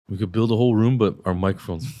We could build a whole room, but our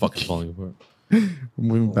microphone's fucking falling apart. We're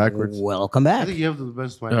moving backwards. Welcome I back. think you have the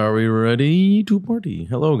best mic. Are we ready to party?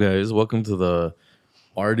 Hello, guys. Welcome to the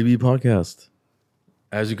RDB podcast.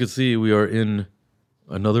 As you can see, we are in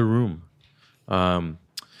another room.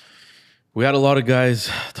 We had a lot of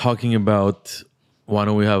guys talking about why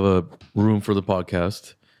don't we have a room for the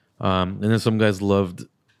podcast. And then some guys loved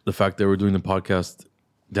the fact that we're doing the podcast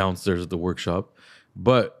downstairs at the workshop.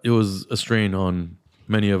 But it was a strain on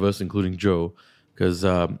many of us, including Joe, because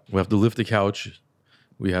we have to lift the couch.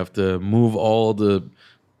 We have to move all the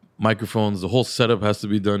microphones. The whole setup has to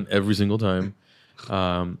be done every single time.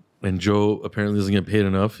 And Joe apparently doesn't get paid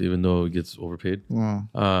enough, even though he gets overpaid.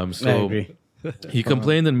 I So agree. he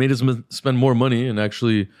complained and made us spend more money and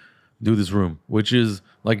actually do this room, which is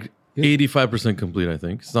like 85% complete, I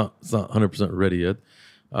think. It's not 100% ready yet.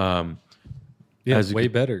 Yeah, As you way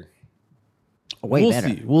could- better. Way we'll better.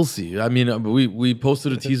 see. We'll see. I mean, we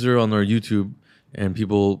posted a teaser on our YouTube, and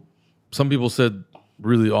some people said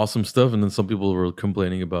really awesome stuff, and then some people were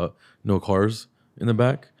complaining about no cars in the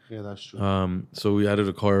back. Yeah, that's true. So we added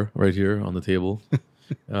a car right here on the table.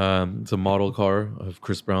 It's a model car of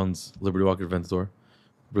Chris Brown's Liberty Walker event store.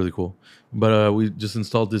 Really cool. But we just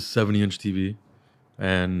installed this 70-inch TV,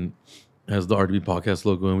 and has the RDB podcast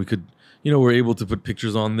logo, and we could, we're able to put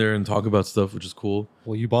pictures on there and talk about stuff, which is cool.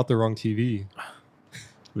 Well, you bought the wrong TV.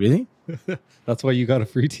 Really? That's why you got a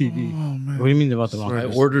free TV. What do you mean about the wrong? I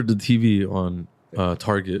ordered the TV on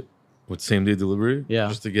Target with same-day delivery, Yeah.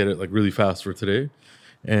 just to get it like really fast for today.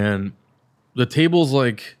 And the table's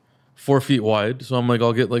like 4 feet wide, so I'm like,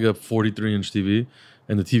 I'll get like a 43-inch TV,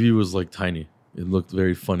 and the TV was like tiny. It looked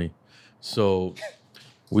very funny, so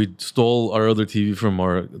we stole our other TV from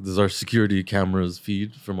our security cameras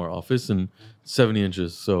feed from our office, and 70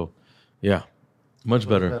 inches. So, yeah, much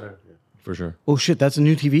better for sure. Oh shit, that's a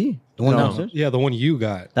new TV. The one No. downstairs. Yeah, the one you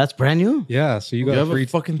got. That's brand new. Yeah, so you You got have a a free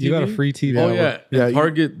fucking You got a TV? free TV. Oh yeah, Yeah, and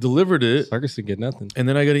Target delivered it, Sarkis didn't get nothing. and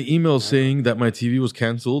then I got an email saying that my TV was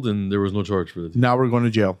canceled and there was no charge for the TV. Now we're going to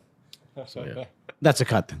jail. So, yeah. That's a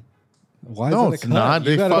cut. Why is No, that it's a cut? not. You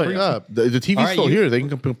They got a fucked free- up. The TV's All right, still you- here. They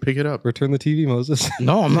can pick it up. Return the TV, Moses.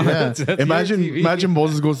 No, I'm not. Yeah. That's Imagine, your TV. imagine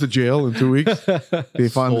Moses goes to jail in 2 weeks. They find the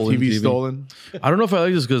Stolen TV TV. stolen. I don't know if I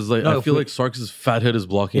like this because No, I if feel we- like Sark's fat head is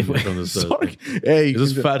blocking me from this. Sorry. Hey,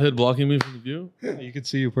 Is this fat head blocking me from the view? You can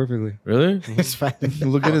see you perfectly. Really? It's fine.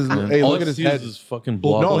 look at his. Man, Hey, all look I at his see head. is this fucking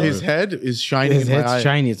block. No, on his it. head is shining. His in my head's eye.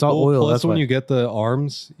 shiny. It's all Well, oil. plus, That's when why. you get the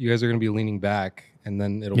arms, you guys are going to be leaning back, and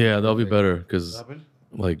then it'll. Yeah, that'll be better because, Happened?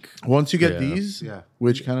 like, Once you get Yeah. these, Yeah.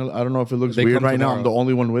 which kind of I don't know if it looks They weird come right now. I'm the tomorrow.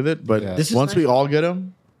 only one with it, but Yeah. This is once we nice. all get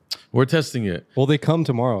them, we're testing it. Well, they come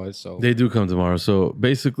tomorrow, so They do come tomorrow. So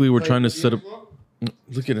basically, we're trying to set up.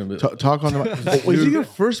 Look at him. talk on the. Oh, is it your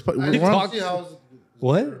first? We're on- talk- See how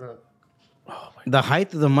what? The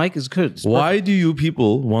height of the mic is good. It's Why do you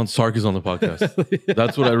people want Sarkis on the podcast?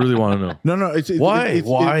 That's what I really want to know. No, it's Why?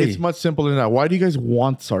 Why? It's much simpler than that. Why do you guys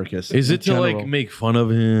want Sarkis? Is in it to like general? make fun of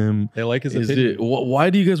him? They like his Is opinion. it? Why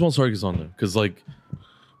do you guys want Sarkis on there? Because like,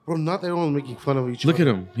 Bro, not everyone's making fun of each look other.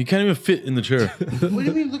 at him. He can't even fit in the chair. What do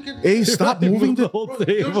you mean? Look at Hey, stop moving the. whole Bro,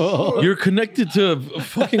 you're table. short. You're connected to a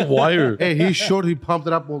fucking wire. Hey, he's short. He pumped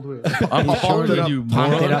it up all the way. I'm taller it than up, you,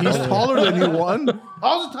 pump it moron. up. He's taller than you. One.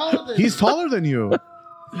 How's it taller than He's taller than you.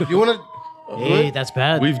 you? Want Hey, that's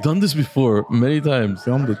bad. We've done this before many times.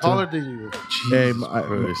 Filmed it taller too. than you? Hey, Jesus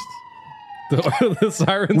Christ. The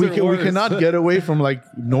sirens we are worse. cannot get away from like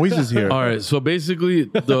noises here. All right, so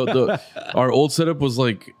basically, our old setup was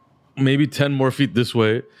like maybe 10 more feet this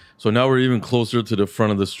way. So now we're even closer to the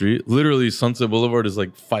front of the street. Literally, Sunset Boulevard is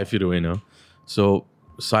like 5 feet away now. So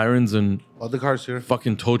sirens and Oh, the car's here.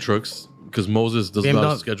 fucking tow trucks because Moses does not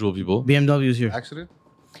BMW. schedule people. BMW's here. Accident?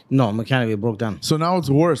 No, mechanically broke down. So now it's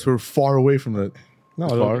worse. We're far away from the No,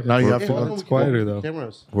 car. Now you have Hey, to. why don't It's we quieter, keep though.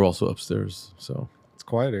 Cameras. We're also upstairs. So It's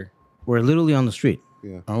quieter. We're literally on the street.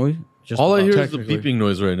 Yeah. Aren't we? Just all I about. hear is the technically. beeping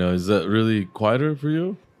noise right now. Is that really quieter for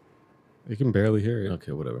you? You can barely hear it.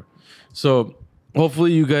 Okay, whatever. So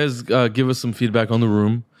hopefully you guys give us some feedback on the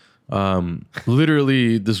room.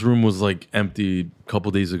 Literally, this room was like empty a couple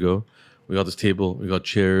days ago. We got this table, we got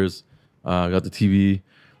chairs, got the TV.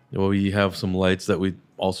 We have some lights that we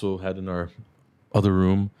also had in our other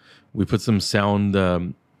room. We put some sound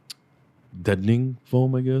deadening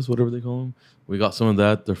foam, I guess, whatever they call them. We got some of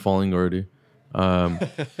that. They're falling already.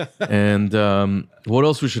 And what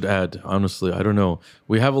else we should add? Honestly, I don't know.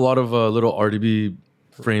 We have a lot of little RDB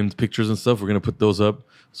framed pictures and stuff. We're gonna put those up.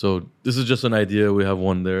 So this is just an idea. We have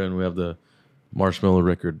one there, and we have the Marshmallow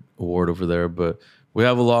Record Award over there. But we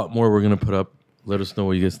have a lot more we're gonna put up. Let us know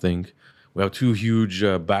what you guys think. We have two huge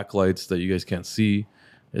backlights that you guys can't see.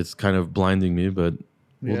 It's kind of blinding me, but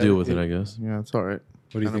We'll Yeah, deal with it, I guess. Yeah, it's all right.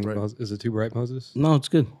 What do you Kinda think? bright. Is it too bright, Moses? No, it's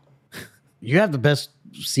good. You have the best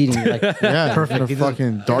seating. Like, Yeah, perfect. The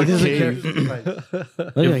fucking dark doesn't cave. Look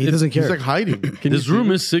at him, he doesn't care. He's like hiding. This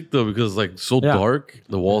room is sick though because like so Yeah. dark.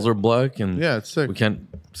 The walls are black and Yeah, it's sick. we can't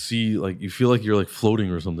see. Like you feel like you're like floating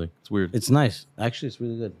or something. It's weird. It's nice. Actually, it's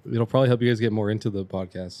really good. It'll probably help you guys get more into the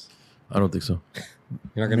podcast. I don't think so.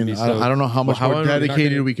 You're not I going to mean, be so. I don't know how much how more am I not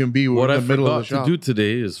dedicated gonna- we can be. We're What in I the middle of forgot the to shop. do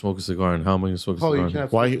today is smoke a cigar. And how am I going to smoke a Oh, cigar? you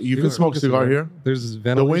can't. Why you can smoke a cigar here? There's The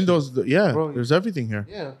ventilation. windows, yeah. Bro, There's everything here.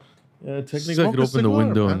 Yeah. Yeah, technically I Smoke could a open the cigar,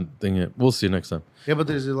 window man. and thing it. We'll see next time. Yeah, but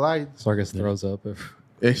there's a light. Sarkis throws up.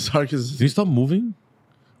 Hey, Sarkis. Can you stop moving?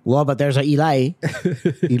 Well, but there's a Eli.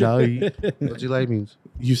 Eli. What light means?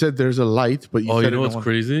 You said there's a light, but you Oh, said you it know in what's one-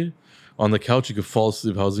 crazy? On the couch, you could fall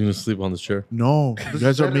asleep. How was he going to sleep on this chair? No, you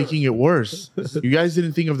guys are better. making it worse. You guys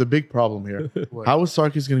didn't think of the big problem here. How is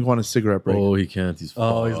Sarkis going to go on a cigarette break? Oh, he can't. He's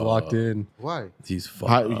Oh, he's locked in. Why? He's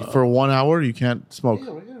How- fucked. for 1 hour, you can't smoke.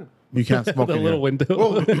 Yeah, right here. You can't smoke The in little here. window.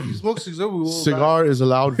 Oh, if you smoke cigar, we will Cigar is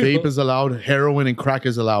allowed, vape is allowed, heroin and crack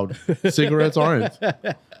is allowed. Cigarettes aren't.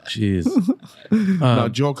 Jeez. No,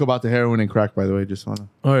 joke about the heroin and crack, by the way. Just wanna.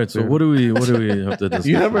 All right. So what do we have to discuss?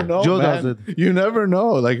 You never know, Joe man. does You never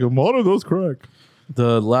know. Like one of those crack.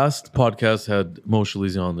 The last podcast had Mo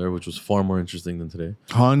Shalizi on there, which was far more interesting than today.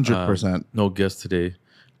 100%. No guest today,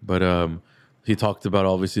 but he talked about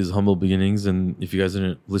obviously his humble beginnings. And if you guys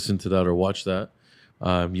didn't listen to that or watch that,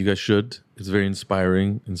 you guys should. It's very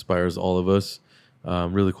inspiring. Inspires all of us.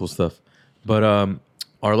 Really cool stuff. But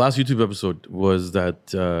our last YouTube episode was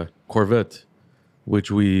that Corvette,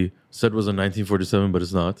 which we said was a 1947, but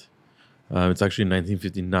it's not. It's actually a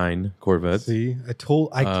 1959 Corvette. See, I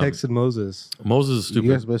texted Moses. Moses is You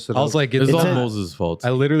guys stupid. messed it I was up. like, It's it's all said- Moses' fault.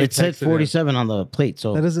 I literally It said texted him. 47 on the plate,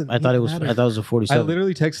 so That doesn't I thought it was. matter. I thought it was a I 47.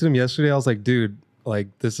 literally texted him yesterday. I was like, dude, like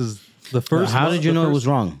this is the first. How did you the know it first- was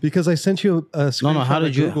wrong? Because I sent you a screenshot No. How of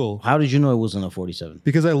did you? Google. How did you know it wasn't a 47?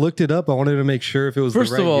 Because I looked it up. I wanted to make sure if it was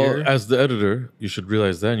First the right of all, year. as the editor, you should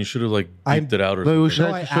realize that, and you should have like I- beeped it out or No, you something.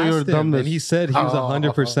 should No, I show your asked him, dumbness. and he said he was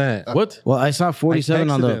 100%. What? Well, I saw 47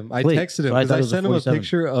 on the I plate. texted him so I because thought I it was sent him a 47.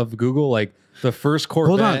 picture of Google, like the first Corvette.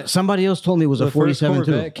 Hold on, somebody else told me it was The a first 47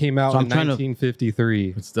 too. Corvette came out So in I'm trying to.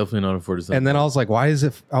 1953. It's definitely not a 47. And then I was like, "Why is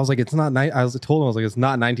it?" I was like, "It's not." I told him I was like, "It's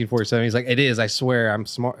not 1947." He's like, "It is. I swear. I'm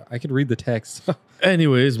smart. I could read the text."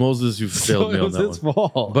 Anyways, Moses, you so failed me it on was that his one.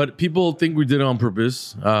 fault. But people think we did it on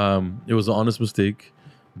purpose. It was an honest mistake,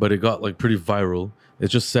 but it got like pretty viral.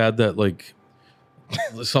 It's just sad that like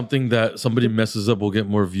something that somebody messes up will get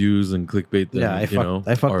more views and clickbait than Yeah, I you fucked- know.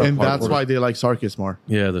 I fucked our up. And hard that's work. why they like Sarkis more.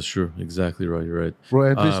 Yeah, that's true. Exactly right. You're right.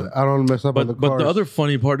 Bro, at least I don't mess up on the But the cars. other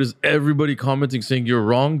funny part is everybody commenting saying you're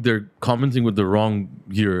wrong. They're commenting with the wrong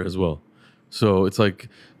year as well. So it's like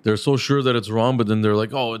they're so sure that it's wrong, but then they're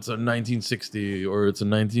like, "Oh, it's a 1960 or it's a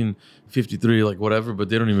 1953, like whatever." But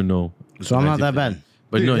they don't even know. It's So I'm not that 1950. bad.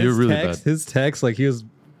 But Dude, no, you're his really text, bad. His text, like he was.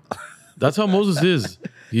 That's how Moses is.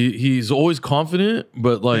 He's always confident,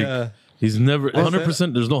 but like Yeah. he's never I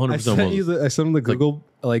 100%. There's no I 100% sent you Moses. I sent him the Google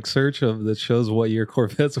like search of that shows what year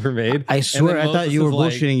Corvettes were made. I And swear, then I thought Moses you were is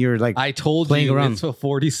like, bullshitting. You're like, I told playing you around. it's a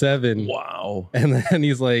 47. Wow. And then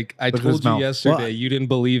he's like, I at his told you mouth. yesterday, Well, you didn't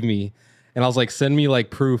believe me. And I was like, send me like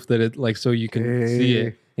proof that it like so you can see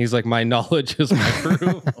it. He's like, my knowledge is my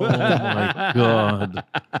proof. Oh my god.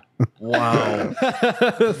 Wow.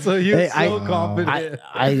 So he was Hey, so confident.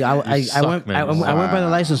 I suck, went. man. I went by the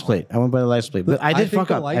license plate. I went by the license plate, but I did think fuck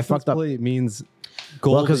the up. I license fucked up. plate means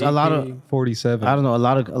gold 'cause a lot of- 47. I don't know. A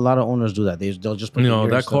lot of owners do that. They'll just put the No, year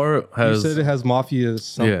and that stuff. car You has said it has mafia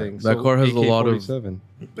something. that car has a lot of- AK-47.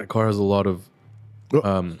 that car has a lot of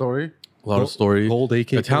story. story. Gold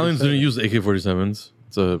AK-47. Italians didn't use AK-47s.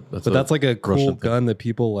 But But that's like a cool Russian thing. gun that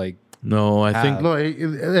people like. No, I think No,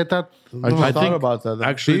 I thought. I just I thought think about that. They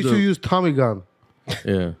actually used to use Tommy gun.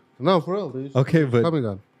 yeah. No, for real. They used to Okay, use but Tommy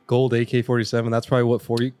gun. gold AK-47. That's probably what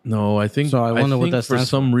 40. No, I think So I wonder what think that for stands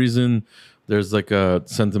some reason there's like a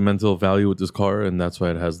sentimental value with this car, and that's why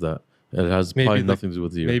it has that. It has Maybe probably the- nothing to do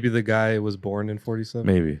with the year. Maybe the guy was born in 47.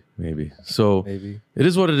 Maybe. So Maybe. it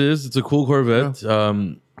is what it is. It's a cool Corvette.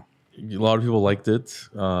 A lot of people liked it.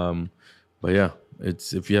 But yeah,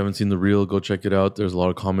 it's if you haven't seen the reel, go check it out. There's a lot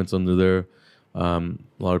of comments under there. A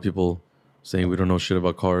lot of people saying we don't know shit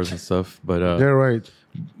about cars and stuff. But They're right.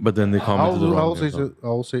 but then they commented the wrong I'll way, say so.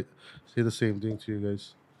 I'll say the same thing to you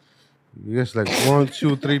guys. You guys like 1,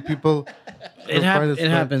 2, 3 people. It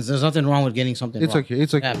happens. There's nothing wrong with getting something. It's wrong. okay.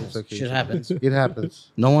 It's okay. Happens. It's okay. Shit happens. It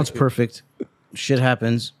happens. No one's perfect. Shit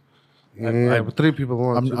happens. Yeah, but 3 people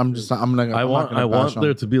want. I'm not I want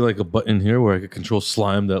there to be like a button here where I could control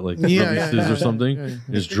slime that like Yeah, releases yeah, or something. yeah.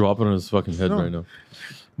 Just drop it on his fucking head right now.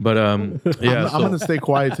 But yeah, I'm gonna stay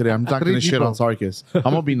quiet today. I'm not Three gonna shit on people. Sarkis. I'm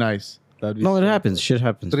gonna be nice. That'd be No, it happens. Shit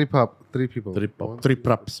happens. Three people. Three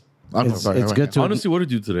props. I'm It's, sorry. it's good to honestly, what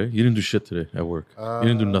did you do today? You didn't do shit today at work. You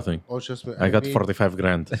didn't do nothing. Oh, just me. I got made 45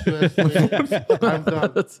 grand. 2 estimates. I'm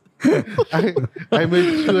done. I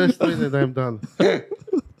made 2 estimates and I'm done.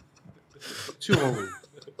 2 only.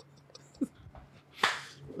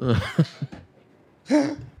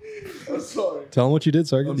 Tell him what you did,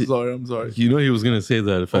 Sarkis. I'm sorry. You know he was gonna say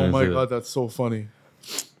that if I Oh didn't my say god, that's so funny.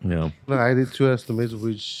 that. Yeah. No, I did 2 estimates,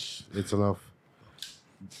 which it's enough.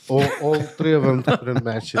 All 3 of them couldn't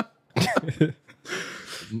match it.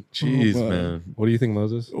 Jeez, man. What do you think,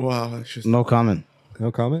 Moses? Wow, that's just No comment.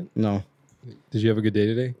 No comment? No. Did you have a good day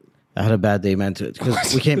today? I had a bad day, man.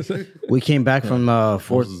 Because we came back from Moses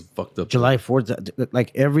 4th fucked up. July 4th.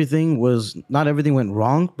 Like everything was not everything went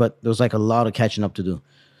wrong, but there was like a lot of catching up to do.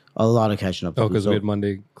 A lot of catching up. To Oh, do. because So- we had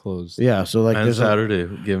Monday closed. yeah. So like And there's Saturday.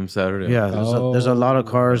 Give him Saturday. there's a lot of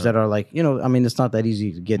cars that are like I mean it's not that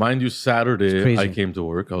easy to get. Mind you, It's Saturday crazy. I came to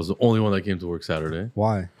work. I was the only one that came to work Saturday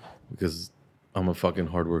Why? because I'm a fucking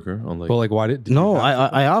hard worker. I'm like, But like, why did No, you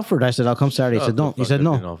have- I offered. I said I'll come Saturday. He Shut said the no. He fuck said up, you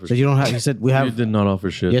no. didn't offer So you don't have. He said we you have. did not offer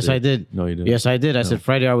shit. Yes, dude. I did. No, you didn't. Yes, I did. I said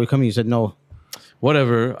Friday are we coming? You said no.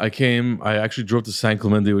 Whatever. I came. I actually drove to San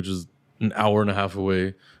Clemente, which is an hour and a half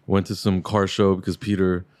away. Went to some car show because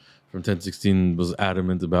Peter from 1016 was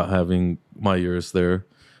adamant about having my Urus there.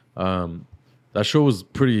 That show was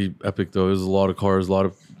pretty epic, though. It was a lot of cars, a lot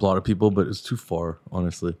of people, but it's too far,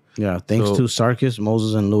 honestly. Yeah. Thanks So- to Sarkis,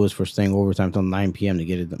 Moses, and Lewis for staying overtime till 9 p.m. to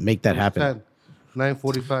get it make that happen.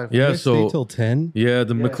 9:45. Yeah. You guys stayed So till 10? yeah,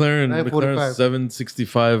 the McLaren 945.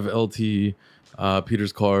 765 LT,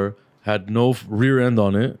 Peter's car had no rear end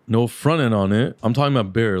on it, no front end on it. I'm talking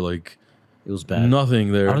about bare, like It was bad.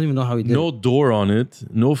 nothing there. I don't even know how he did. No door on it,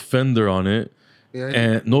 no fender on it, Yeah,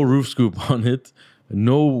 and no roof scoop on it,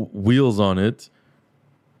 no wheels on it.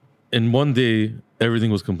 In one day,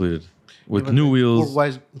 everything was completed with but new like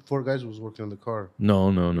wheels. 4 guys was working on the car. No.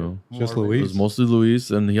 Just Marvin. It Luis? was mostly Luis,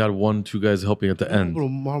 and he had 1-2 guys helping at the end. Bro,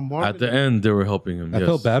 Marvin, At the end, they were helping him. I yes.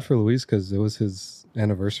 felt bad for Luis because it was his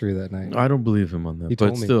anniversary that night. I don't believe him on that, He but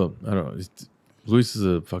told me. still, I don't know. Luis is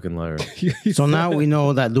a fucking liar. So now we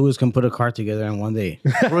know that Lewis can put a car together in one day.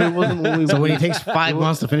 Bro, it wasn't only So when he takes 5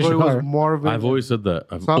 months to finish bro, a it was car, Marvin. I've always said that.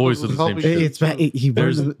 I've Something always said was the same helping shit. it's bad. He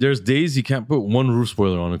burned. There's days he can't put one roof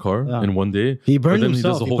spoiler on a car Yeah. in one day. He but burned then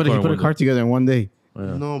himself. the He whole put, he in put a one car day. together in one day.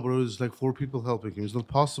 No, bro, it's like 4 people helping him. It's not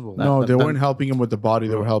possible. no, they that- weren't helping him with the body.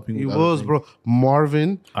 They were helping. He with other was, things. bro.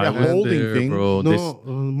 Marvin. I Yeah, was holding there, thing. bro. No,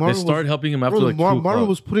 They Marvin started was, helping him after bro, like 2 Marvin o'clock.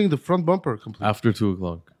 was putting the front bumper completely. After 2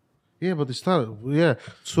 o'clock. Yeah, but it's not. Yeah,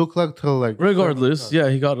 2 o'clock till like. Regardless, yeah,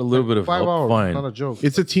 he got a little bit of 5 help. hours. Fine. Not a joke.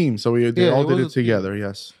 It's a team, so they Yeah, all it did was it a team. together.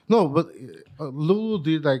 Yes. No, but Lulu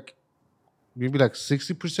did like maybe like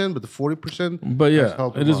 60%, but the 40%. But yeah,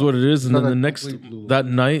 helped it him is out. what it is. It's And not then the like next complete that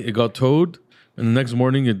night, it got towed, and the next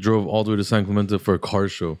morning it drove all the way to San Clemente for a car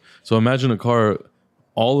show. So imagine a car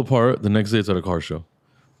all apart. The next day it's at a car show.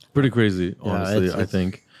 Pretty crazy, honestly. it's- I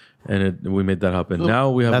think, and we made that happen. Now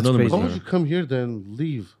we have That's another. crazy. Why would you McLaren. come here then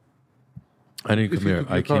leave? I didn't if come you here. took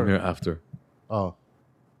your I came car? here after Oh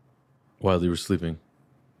while you were sleeping.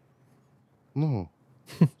 no.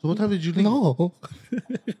 So what time did you leave? No.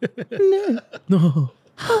 No.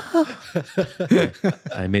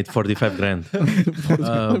 I made 45 grand.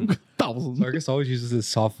 Marcus always uses his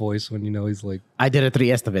soft voice when you know he's like, I did a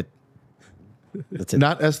 3 estimate. That's it.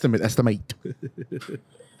 Not estimate.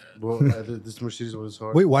 Bro, this Mercedes was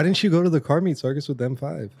hard. wait, why didn't you go to the car meet, Sarkis, with the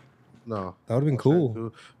M5? No. That would have been cool.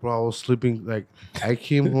 Dude, bro, I was sleeping. Like, I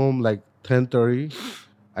came home like 10:30.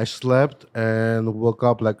 I slept and woke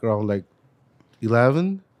up like around like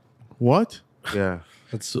 11. What? Yeah.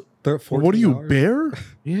 That's What are you, bear?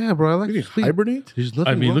 Yeah, bro. I like to sleep. Hibernate? There's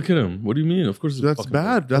nothing I mean, wrong. look at him. What do you mean? Of course, it's That's fucking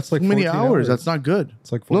bad. That's like like too many 14 hours. hours. That's not good.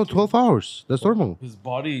 It's like No, 14. 12 hours. That's normal. His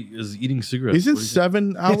body is eating cigarettes. Isn't What is it?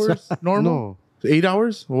 7 hours normal? No. 8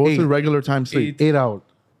 hours? Well, what's the 8. regular time sleep? 8 hours.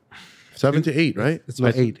 7 to 8, right? It's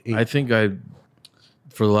not 8. I think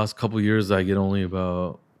for the last couple years, I get only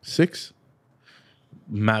about 6?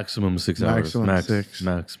 maximum 6 hours. Maximum Max, 6.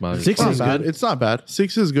 max. Six It's not is bad. good. It's not bad.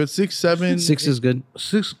 6 is good. 6, 7. 6 is good.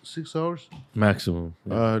 6 hours. Maximum.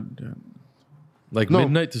 Like No,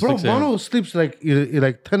 midnight to bro, 6 a.m. Mono sleeps like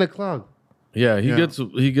 10 o'clock. Yeah, he Yeah.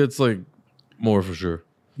 gets like more for sure.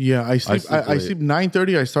 Yeah, I sleep. sleep I late. sleep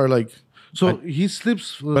 9:30. I start like, So he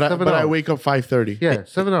sleeps but 7 hours. I wake up 5:30. Yeah,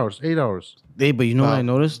 7 hours, 8 hours. Hey, but you know what Wow. I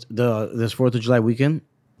noticed? This 4th of July weekend,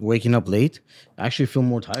 waking up late, I actually feel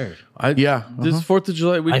more tired. This 4th of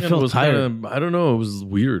July weekend felt was tired. kind of, I don't know, it was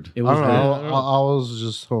weird. It I was don't weird. know. I was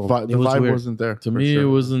just home. The was vibe weird. wasn't there. To for me, sure. it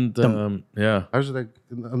wasn't, yeah. I was like,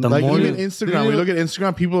 Like morning- even Instagram, we look at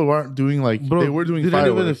Instagram, people weren't doing like bro, they were doing didn't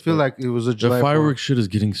fireworks. even feel like it was a The July fireworks shit is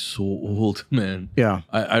getting so old, man. Yeah.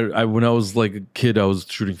 I when I was like a kid, I was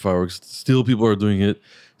shooting fireworks. Still, people are doing it.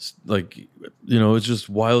 Like, it's just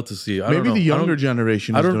wild to see. I don't Maybe know. the I younger don't-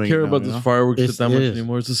 generation. I is don't doing care it now, about you this know? fireworks shit that It much is.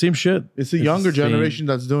 anymore. It's the same shit. It's the younger same- generation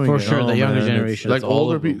that's doing For it. sure, the younger generation. Like all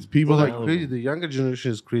older of them. people, Like like crazy. The younger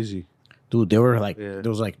generation is crazy. Dude, they were like, Yeah. there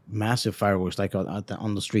was like massive fireworks like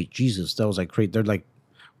on the street. Jesus, that was like crazy. They're like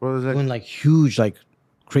Bro, it's like, doing like huge, like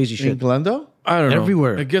crazy in shit. Glendale. I don't know.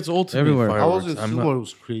 Everywhere. It gets old to Everywhere. me. I was Fireworks. in I'm Silmar. not, It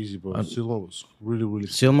was crazy, bro. Silmar was really, really.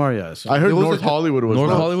 Silmar, yes. I heard There was North like a- Hollywood was North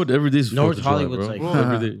nuts. Hollywood every day is North 4th of July, Hollywood's bro. like-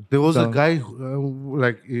 Every day. There was a So- guy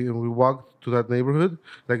who, we walked to that neighborhood,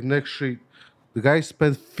 like next street. The guy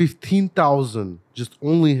spent 15,000, just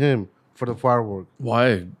only him, for the firework.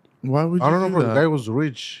 Why? Why would you I don't know, do bro. The that? guy was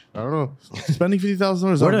rich. I don't know. Spending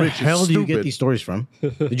 $50,000 Where on the rich. hell is do you get stupid. these stories from?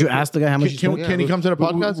 Did you ask the guy how much he Can, spent? can he come to the we-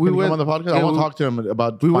 podcast? we Can he went- come on the podcast? yeah, I want we- to talk to him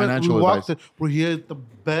about We financial walked advice. there, bro. He had the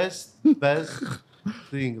best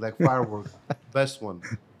thing, like firework. Best one.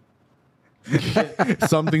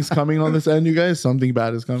 Something's coming on this end, you guys. Something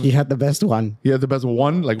bad is coming. He had the best one. He had the best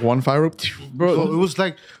one, like one firework. Bro, So it was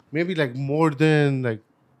like maybe like more than like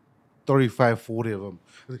 35, 40 of them.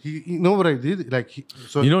 You know what I did? Like,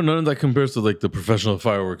 none of that compares to like the professional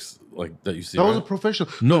fireworks like that you see. that was a right? professional.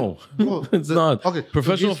 No, Bro, it's not. okay, so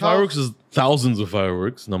Professional his fireworks house- is thousands of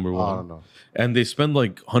fireworks, number one. I don't know. And they spend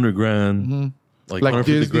like 100 grand. Like, Like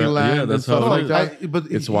 150 grand. Disneyland Yeah, and that's stuff how like it is. that. But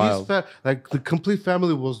It's his wild. like the complete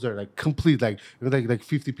family was there, like complete, like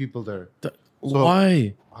 50 people there. So-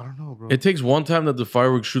 Why? I don't know, bro. It takes one time that the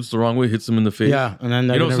firework shoots the wrong way, hits them in the face. Yeah, and then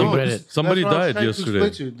they're gonna regret it. Somebody That's what I was died trying to yesterday.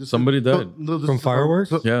 explain to you. This Somebody is- died. no, this From is- fireworks?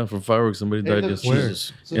 so- Yeah, from fireworks. Somebody died look, yesterday.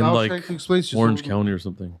 Jesus. So In now I was like trying to explain to you, Orange so- County or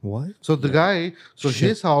something. What? So the guy,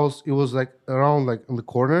 his house, it was like around like on the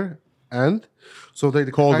corner, and so they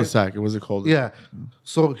Cul-de-sac. It was a cul-de-sac. Yeah,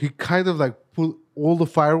 so he kind of like put all the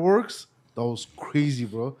fireworks. That was crazy,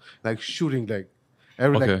 bro. Like shooting like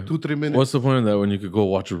every Okay. like 2-3 minutes. What's the point of that when you could go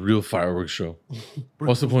watch a real fireworks show? Bro,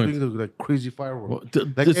 what's the he was point? doing, like crazy fireworks. Well,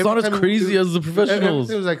 Like, it's every not as time it- crazy as the professionals.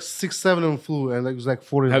 It was like 6-7 of them flew, and like, it was like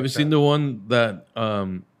 40. Have you seen the one that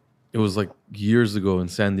it was like years ago in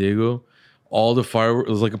San Diego? All the fireworks,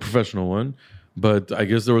 it was like a professional one, but I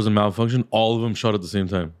guess there was a malfunction. All of them shot at the same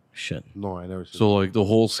time. Shit. No, I never seen. So like the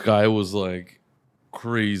whole sky was like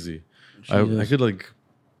crazy. I could like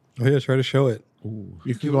Oh yeah, try to show it.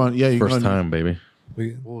 You can go on. Yeah, you can go first on time, baby.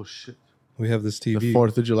 We Oh shit! we have this the TV.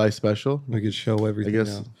 4th of July special. We could show everything.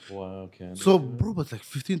 guess. now. Wow, okay. So, bro, but like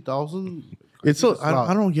 15,000. It's so It's not-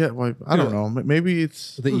 I don't get why. I don't know. Maybe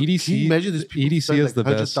it's The Can you EDC. imagine these people EDC spend, has like, the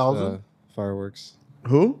best 100,000? fireworks.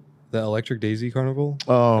 who. The Electric Daisy Carnival.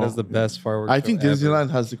 Oh. It has the best fireworks. I show think ever. Disneyland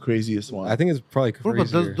has the craziest one. I think it's probably Bro, but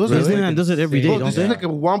crazier. those Disneyland does it every day, Bro, don't this they? is like a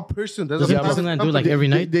one person. That's Doesn't a massive Disneyland do it like company. every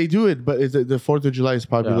They, night? they do it, but it's the 4th of July is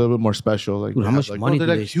probably Yeah. a little bit more special. Like, Dude, how they much have, like, money Bro, do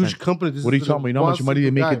they're they like huge spend? company. This What are you is telling me? You know how much one money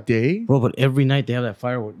they make single a guy. day? Bro, but every night they have that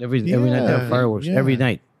firework. Every night they Yeah, have fireworks. yeah. Every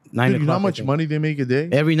night. 9 Dude, you know how o'clock, I much think. money they make a day?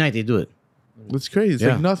 Every night they do it. It's crazy. It's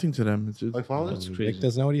Yeah. like nothing to them. It's just, Like, found it? Nick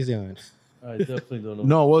doesn't know what he's doing. I definitely don't know.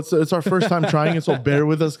 no, well, it's our first time trying it, so bear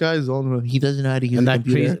with us, guys. He doesn't know how to use And a that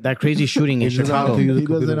computer. crazy shooting in He doesn't know how Chicago. to use- he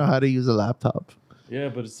doesn't know how to use a laptop. Yeah,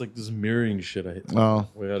 but it's like this mirroring shit. I hate. Oh,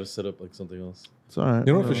 We got to set up like something else. it's all right.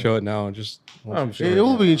 You don't have to show it now. Just once I'm you sure show It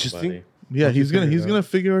will be buddy. interesting. Yeah, Once you he's figure it gonna out.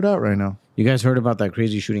 figure it out right now. You guys heard about that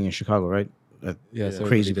crazy shooting in Chicago, right? That Yes,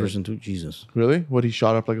 crazy everybody did. person too. Jesus. Really? What? He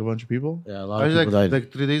shot up like a bunch of people? Yeah, a lot I of was people died.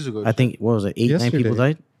 like 3 days ago. I think what was it? 8, 9 people Yesterday.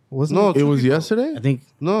 died. Wasn't No, it? It two was people. yesterday. I think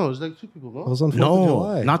No, it's like 2 people. It No, was on 4th of no,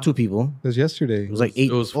 July. not 2 people. It was yesterday. It was like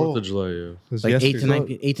 8, It was 4th Oh. of July. Yeah. It was like 8 to yesterday.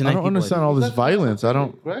 9, 8 to 9 I don't people. understand all this violence. I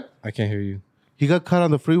don't. Correct? I can't hear you. He got caught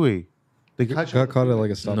on the freeway. They catch him on Got the caught at freeway.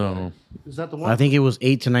 like a stop. No, Is that the one? I think it was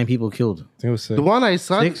 8 to 9 people killed. I think it was 6. the one I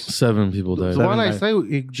saw. 6? 7 people died. The one I died. saw,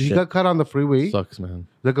 he Shit. got caught on the freeway, Sucks, man.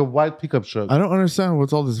 like a white pickup truck. I don't understand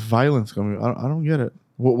what's all this violence coming. I don't get it.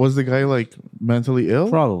 What was the guy like mentally ill?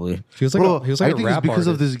 Probably. He was like Bro, a, he was like I a think rap it's because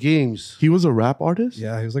of artist. these games. He was a rap artist.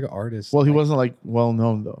 Yeah, he was like an artist. Well, he Like, wasn't like well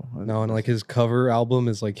known though. No, and like his cover album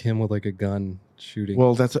is like him with like a gun shooting.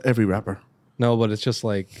 Well, that's every rapper. no, but it's just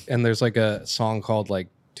like, and there's like a song called like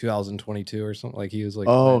 2022 or something. Like he was like,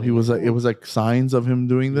 Oh, he was like it was like signs of him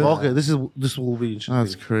doing this. Okay, this will be interesting.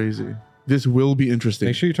 That's crazy. This will be interesting.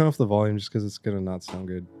 Make sure you turn off the volume just because it's gonna not sound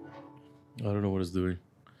good. I don't know what it's doing,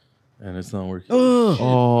 and it's not working. Oh,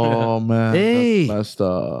 Oh man, Hey. that's messed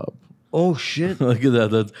up. oh shit. Look at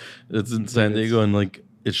that. That's in San Diego, and like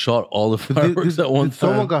it shot all the fireworks at one Did time.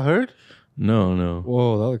 someone got hurt? No.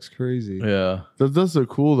 Whoa, that looks crazy. Yeah, Those are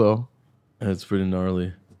cool though. it's pretty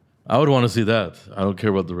gnarly. I would want to see that. I don't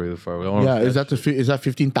care about the regular fireworks. I wanna Yeah, see is that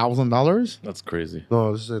 $15,000? That's crazy.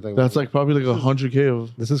 No, this is like That's like probably like $100K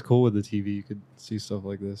of. This is cool with the TV. You could see stuff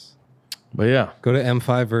like this. But yeah, Go to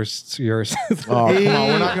M5 versus yours. Oh, come on.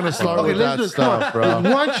 We're not gonna start with that stuff, bro.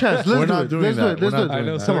 One chance. We're Let's not do doing it. that. Let's We're do not it. I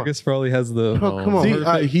know that. Circus probably has the. Bro, come on.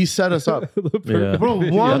 See, he set us up. yeah, Bro,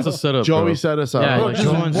 Yeah, one. that's a setup. Joey bro. set us up. Yeah, Bro, like, just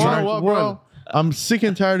no you one's know smart. what, bro? I'm sick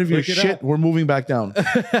and tired of your Look it shit. up. We're moving back down.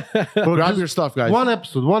 Bro, grab your stuff, guys. One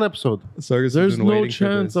episode. Circus has There's been no waiting for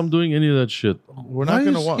chance this. I'm doing any of that shit. We're Why not are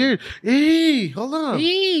gonna you want. scared? Hey, hold on.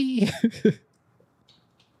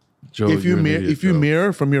 Joey, If you you're an mirror, idiot, bro.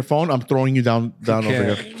 mirror from your phone, I'm throwing you down over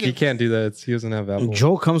here. He can't do that. He doesn't have Apple.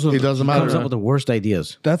 Joe comes with It doesn't comes matter. up with the worst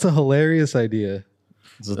ideas. That's a hilarious idea.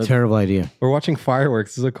 It's a terrible idea. We're watching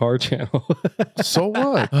fireworks. This is a car channel. So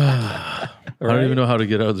what? I don't even know how to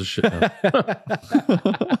get out of this shit now.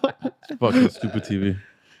 Fucking stupid TV.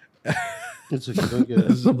 It's okay. Don't get it.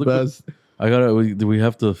 This is the best. We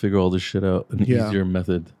have to figure all this shit out an Yeah. easier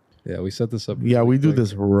method. Yeah, we set this up. Yeah, we do quick.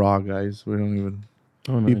 this raw, guys. We don't even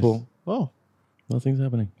Oh, nice. people. Oh, Nothing's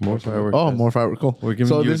happening. More fireworks. oh, guys. more fireworks. Cool. We're giving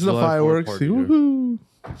So you this is a the July 4th fireworks. party here. Woohoo!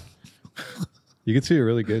 You can see it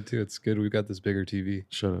really good too. It's good. We've got this bigger TV.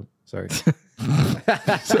 Shut up. Sorry.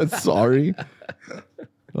 Said sorry.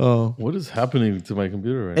 Oh, What is happening to my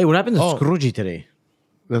computer right Hey, what happened to Oh. Scroogey today?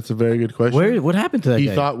 that's a very good question. Where? What happened to that he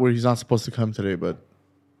guy? thought where he's not supposed to come today, but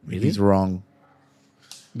he's wrong.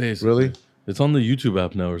 now? Basically. Really? It's on the YouTube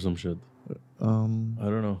app now or some shit. I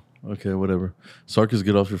don't know. Okay, whatever. Sarkis,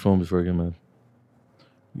 get off your phone before I get mad.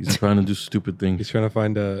 He's trying to do stupid He's things. trying to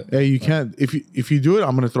find a. Hey, you can't. If you do it,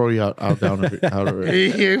 I'm gonna throw you out down of it. Out of it.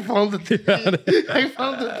 Hey, I found the TV. I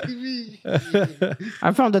found the TV.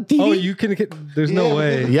 I found the TV. Oh, you can. There's no Yeah.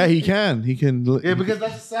 way. Yeah, he can. He can. Yeah, because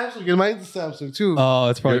that's a Samsung. And mine's a Samsung too. Oh,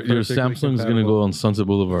 it's probably Your perfectly Samsung's gonna compatible. go on Sunset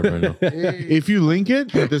Boulevard right now. If you link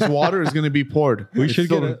it, this water is gonna be poured. We It's should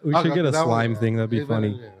still- get a. We I should got get a that slime one. thing. That'd be Yeah,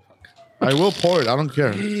 funny. yeah. I will pour it. I don't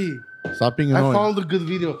care. Hey, Stop being I annoying. found a good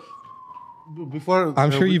video. Before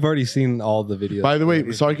I'm sure you've already seen all the videos. By the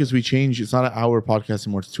way, sorry, because we changed. It's not an hour podcast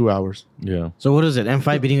anymore. It's 2 hours. Yeah. So what is it?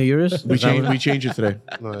 M5 beating a Urus? We changed it today.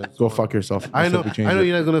 No, it's Go fine. fuck yourself. I know. said we changed I know it.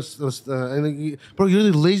 you're not gonna. I know bro, you're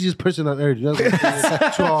the laziest person on earth. You're not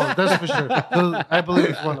gonna 2 hours. That's for sure. 'Cause I believe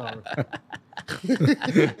it's 1 hour.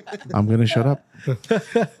 I'm gonna shut up.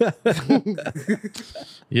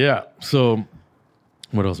 Yeah. So,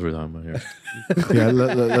 what else are we talking about here? Yeah,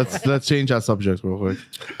 let's change that subject real quick.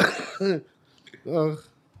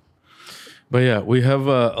 But yeah, we have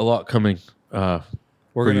a lot coming. We're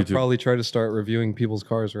for gonna YouTube. probably try to start reviewing people's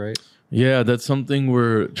cars, right? Yeah, that's something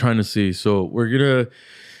we're trying to see. So we're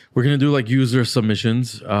gonna do like user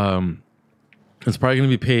submissions. It's probably gonna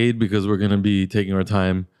be paid because we're gonna be taking our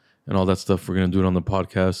time and all that stuff. We're gonna do it on the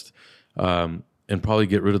podcast, and probably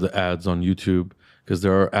get rid of the ads on YouTube because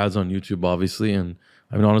there are ads on YouTube, obviously. And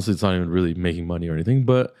I mean, honestly, it's not even really making money or anything.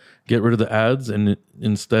 But get rid of the ads, and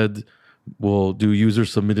instead we'll do user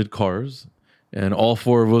submitted cars, and all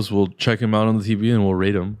four of us will check them out on the TV and we'll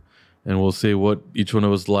rate them. And we'll say what each one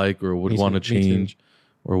of us like or would Me want to too, me too. change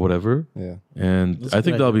or whatever. Yeah. And That's a I good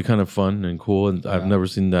think that'll idea. be kind of fun and cool. And I've never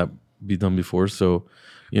seen that be done before. So,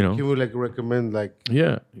 you know, Can we like recommend like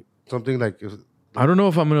yeah. something like? I don't know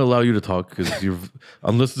if I'm going to allow you to talk because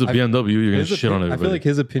unless it's a BMW, you're going to shit on I everybody. feel like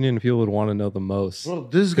his opinion people would want to know the most. Bro,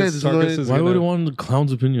 this guy doesn't know Sarkis it. is Why would gonna- I want the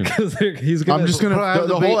clown's opinion? He's gonna. I'm just gonna Bro, I have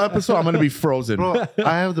the the whole ba- episode. I'm gonna be frozen. Bro,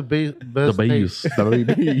 I have the best the base. taste.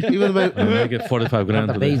 Even my I get 45 grand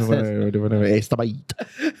The for base.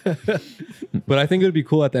 that. But I think it would be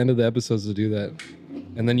cool at the end of the episodes to do that,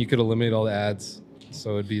 and then you could eliminate all the ads,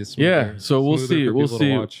 so it'd be a smoother, Yeah, so we'll smoother see. for We'll people to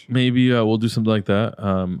see. watch. Maybe we'll do something like that.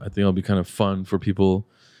 I think it'll be kind of fun for people.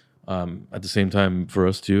 At the same time for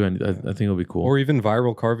us too, and I think it'll be cool. Or even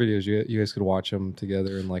viral car videos. You guys could watch them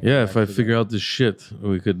together and like. Yeah, if I react to figure out this shit,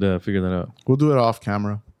 we could figure that out. We'll do it off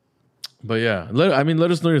camera. But yeah, let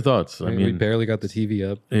us know your thoughts. I them. we mean, barely got the TV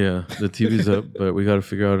up. yeah, the TV's up, but we got to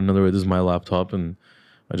figure out another way. This is my laptop, and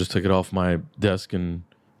I just took it off my desk and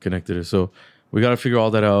connected it. So we got to figure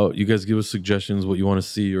all that out. You guys give us suggestions, what you want to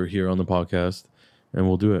see or hear on the podcast, and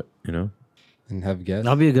we'll do it. You know, And have guests.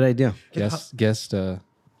 That'll be a good idea. Guest.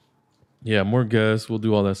 yeah, more guests. We'll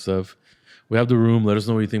do all that stuff. We have the room. Let us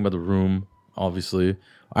know what you think about the room. Obviously,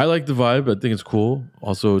 I like the vibe. I think it's cool.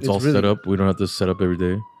 Also, it's all really- set up. We don't have to set up every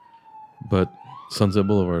day. But Sunset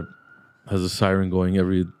Boulevard has a siren going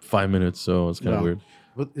every 5 minutes, so it's kind of Yeah. weird.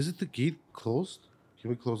 But is it the gate closed?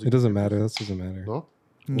 Can we close It doesn't matter. That doesn't matter. No.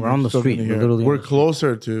 We're on the Still street. gonna We're hear it. literally on We're the street.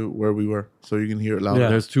 closer to where we were, so you can hear it louder. Yeah.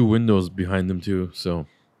 There's 2 windows behind them too, so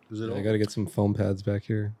I gotta get some foam pads back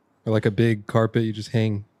here, or like a big carpet you just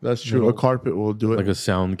hang. That's true. A carpet will do it. like a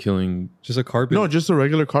sound killing. Just a carpet. No, just a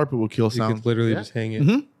regular carpet will kill you sound. could literally just hang it.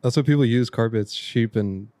 Mhm. That's what people use carpets, cheap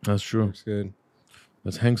and That's true. looks good.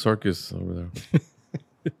 That's Hank Sarkis over there.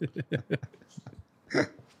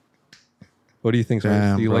 What do you think? Sarge?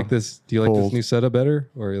 Damn, Do you bro. like this? Do you like Cold. this new setup better,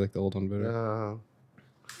 or you like the old one better?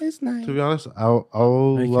 To be honest, I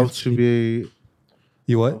would love to be.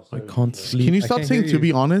 You what? I can't sleep. Can you I stop can't saying hear to you.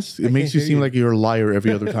 be honest? It I makes can't you hear seem you. like you're a liar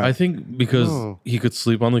every other time. I think because No. he could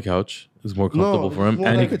sleep on the couch, it's more comfortable No, for him, it's more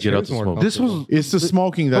and he like could the get out chair's to more smoke. This was It's the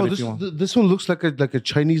smoking that Bro, if this, you want. this one looks like a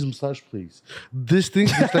Chinese massage place. This thing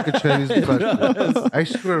looks like a Chinese massage place. I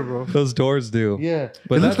swear, bro. Those doors do. Yeah,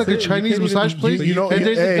 But it looks that's like a it. You Chinese can't even- massage place. you know, and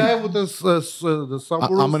there's hey. a guy with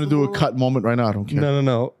the I'm gonna do a cut moment right now. I don't care.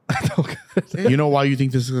 No. You know why you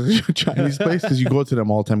think this is a Chinese place? Because you go to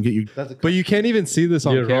them all the time. Get you. But you can't even see this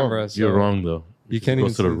on You're camera. wrong. so- You're wrong though. You can't Go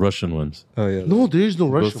even to the see. Russian ones. Oh yeah. No, there is no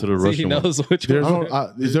Go Russian. to the See, he Russian ones. knows which There's one.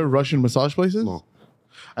 no. Is there Russian massage places? No.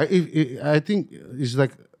 I think it's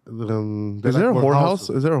like. Is there a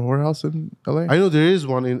whorehouse? Is there a whorehouse in LA? I know there is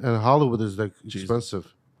one in Hollywood. It's like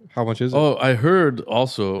expensive. How much is it? Oh, I heard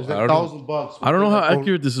also. It's I like don't know, $1,000. I don't know how Like,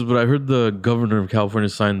 accurate this is, but I heard the governor of California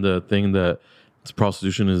signed the thing that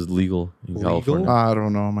prostitution is legal in Legal? California. I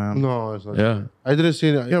don't know, man. No, it's not. Yeah, I didn't see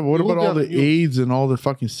it. Yeah, but what It will about be all on the news. AIDS and all the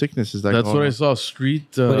fucking sicknesses that that's go what I on? saw. Street.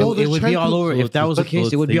 But Oh, it they're would be trying all to- over. If that was the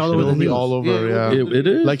case, it would be all over It'll the It'll be news. all over, Yeah, yeah. It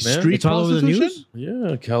is Like man. street It's all over the prostitution? news?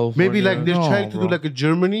 Yeah, California. Maybe like they're No, trying to bro. do like a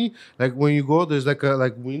Germany, like when you go, there's like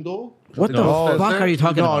a window. What the No. fuck are you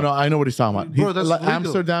talking No, about? no, I know what he's talking about. Bro, that's Like legal.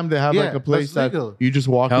 Amsterdam, they have Yeah, like a place that's that legal. you just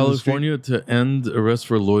walk in the street. California to end arrest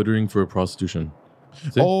for loitering for prostitution.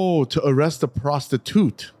 Oh, to arrest a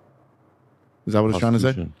prostitute. Is that what it's trying to say?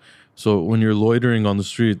 Prostitution. So when you're loitering on the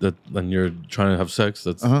street and you're trying to have sex,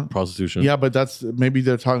 that's prostitution. Yeah, but that's maybe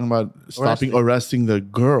they're talking about stopping arresting the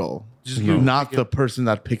girl, Just not the person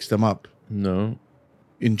that picks them up. No.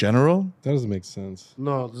 In general, That doesn't make sense.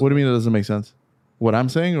 No, what do you mean it doesn't make sense? What I'm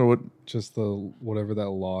saying, or what? Just the whatever that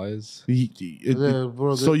law is.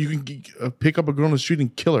 bro, So you can pick up a girl on the street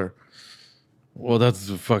and kill her. Well, that's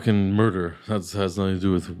fucking murder. That has nothing to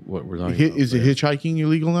do with what we're talking about. Is it hitchhiking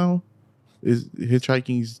illegal now? Is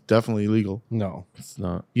hitchhiking is definitely illegal? No. It's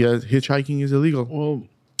not. Yeah, hitchhiking is illegal. Well,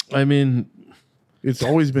 I mean, It's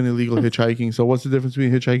always been illegal hitchhiking. So what's the difference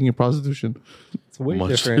between hitchhiking and prostitution? It's way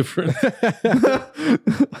much different.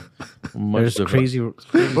 much There's different. Oh, crazy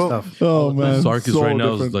stuff. Sarkis right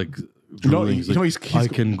now is like drooling. He's like, he's- I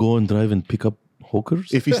can go and drive and pick up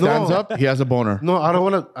hookers. if he stands No. up, he has a boner. No, I don't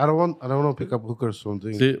want to pick up hookers or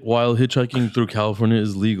something. See, while hitchhiking through California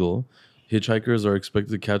is legal, hitchhikers are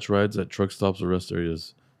expected to catch rides at truck stops or rest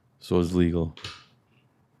areas, so it's legal.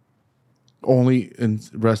 Only in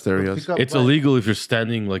rest areas. Pick up It's like- illegal if you're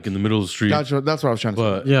standing like in the middle of the street, That's what I was trying to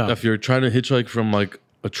but Yeah. if you're trying to hitchhike from like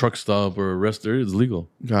a truck stop or a rest area, it's legal.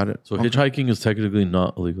 say. Got it. So hitchhiking is technically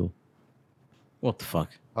not illegal. What the fuck?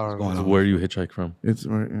 All right. going It's on? where you hitchhike from. It's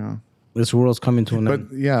yeah. This world's coming to an But end.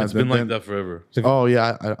 yeah, It's been like that forever. Oh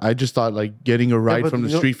yeah, I just thought like getting a ride but from the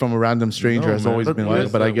you know- street from a random stranger No, has man. always But been why like.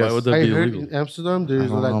 is But I that? Why guess would that I be heard illegal? in Amsterdam there is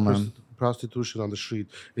I don't like know, man. prostitution on the street.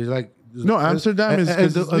 It's like no, Amsterdam is and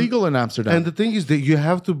it's legal in Amsterdam. And the thing is that you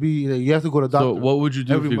have to go to doctor. So what would you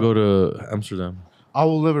do Every if you go to Amsterdam? I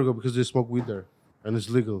will never go because they smoke weed there and it's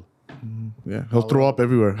legal. yeah, he'll throw up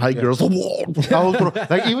everywhere. Hi, girls. I will throw,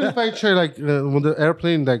 like even if I try like when the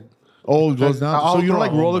airplane like Oh, it goes down. I'll So you don't throw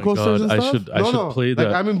like up. roller my coasters God, and I stuff? should play that.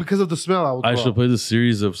 Like, I mean, because of the smell, I would. I throw should up. play the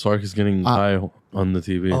series of Sarkis getting high on the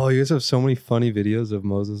TV. Oh, you guys have so many funny videos of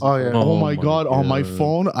Moses. Oh yeah. Oh my god! On my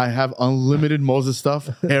phone, I have unlimited Moses stuff.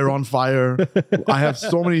 Hair on fire. I have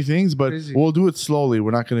so many things, but Crazy. we'll do it slowly. We're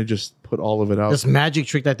not going to just put all of it out. This magic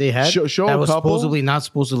trick that they had Show that a was couple. supposedly not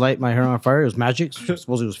supposed to light my hair on fire. It was magic.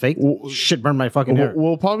 Supposedly it was fake. Shit burned my fucking hair.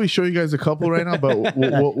 We'll probably show you guys a couple right now, but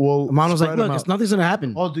we'll Mom was like, spread them "Look, out. nothing's gonna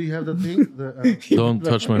happen." Oh, do you have the thing? Don't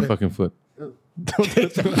touch my fucking foot.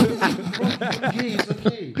 It's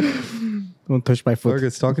okay. Don't touch my foot.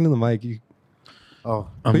 Sarkis, talking to the mic. You Oh,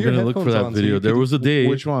 I'm Put your gonna look for headphones that on so video. you There can- was a day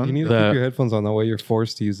Which one? need to That- keep your headphones on. That way you're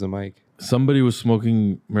forced to use the mic. somebody was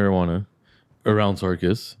smoking marijuana around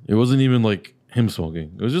Sarkis. It wasn't even like him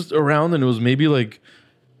smoking. It was just around, and it was maybe like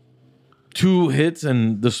 2 hits,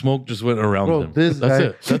 and the smoke just went around Bro, him. this That's guy-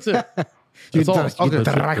 it. That's it. That's all. Okay, That's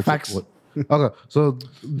it. track That's facts. what- okay. So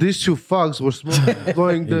these two fucks were smoking,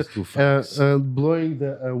 blowing These two fucks. the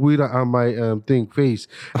weed on my face,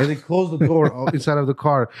 and they closed the door inside of the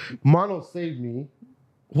car. Mono saved me.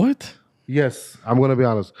 What? Yes, I'm gonna be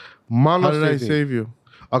honest. Mono How did I saved me. save you?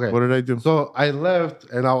 Okay. What did I do? So I left,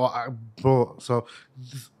 and bro. So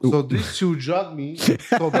these two drugged me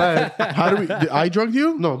so bad. How do we? I drugged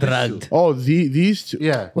you? No, these two. Drugged. Oh, these two.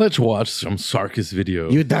 Yeah. Let's watch some Sarkis video.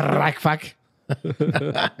 You drag fuck.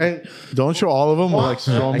 And Don't show all of them. We'll like I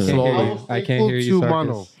scroll can't slowly. hear you. I can't hear you, To Sarkis.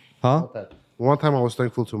 Mano. Huh? One time I was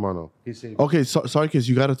thankful to Mano. He saved me. Okay, sorry, kids.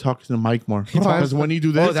 You got to talk to the mic more. Because when you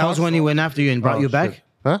do this, Oh, that was when he went after you and brought Oh, you back? shit.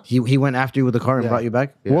 Huh? He went after you with the car and Yeah. brought you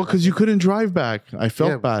back? Yeah. well, because you couldn't drive back. I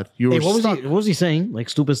felt Yeah. bad. You were Hey, stuck. what was he saying? Like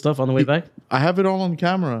stupid stuff on the way back? I have it all on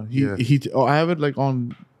camera. Yeah. I have it like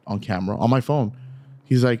on camera on my phone.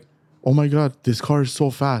 He's like, "Oh my god, this car is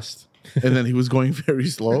so fast," and then he was going very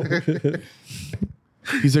slow.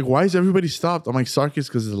 He's like, "Why is everybody stopped?" I'm like, "Sarkis,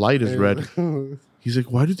 because the light is red." He's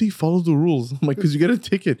like, "Why do they follow the rules?" I'm like, "Because you get a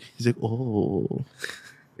ticket." He's like, "Oh."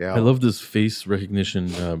 Yeah. I love this face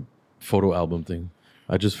recognition photo album thing.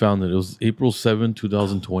 I just found it. It was April 7,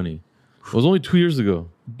 2020. It was only 2 years ago.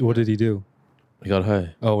 What did he do? I got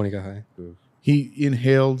high. Oh, when he got high. He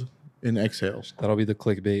inhaled and exhaled. That'll be the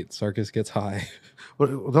clickbait. Sarkis gets high. But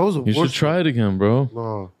that was the You should worst. try it again, bro.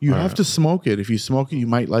 No. You have to smoke it. If you smoke it, you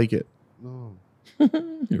might like it. No.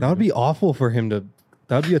 That would be awful for him to.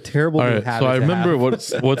 That would be a terrible All right, habit. so I to remember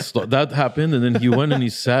have. that happened, and then he went and he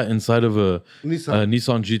sat inside of a Nissan.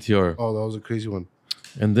 Nissan GTR, Oh, that was a crazy one.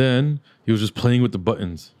 and then he was just playing with the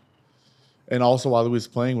buttons. And also, while he was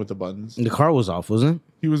playing with the buttons, The car was off, wasn't it?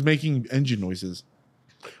 he was making engine noises.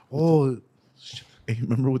 Oh, Hey,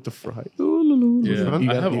 remember with the fries? Yeah, You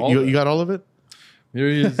I got, have all you that. got all of it? Here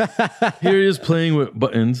he is. Here he is playing with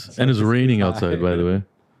buttons, and it's raining outside. By the way,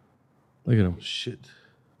 look at him. shit.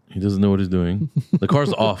 He doesn't know what he's doing. The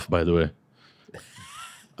car's off, by the way.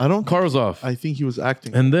 I don't. Car's off. I think he was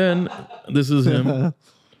acting. And then this is him.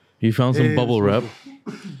 He found some Hey, bubble wrap,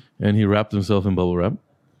 and he wrapped himself in bubble wrap.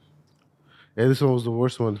 Yeah, this one was the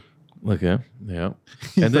worst one. Okay, yeah.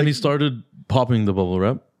 And then he started popping the bubble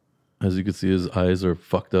wrap. As you can see, his eyes are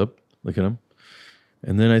fucked up. Look at him.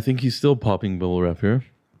 And then I think he's still popping bubble wrap here.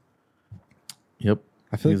 Yep.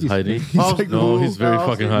 I feel He's like hiding. like, No, "Ooh, he's very no,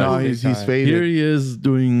 fucking no, high. he's Here faded. he is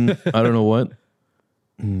doing, I don't know what.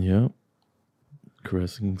 Yeah.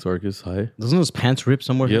 Caressing Sarkis high. Doesn't his pants rip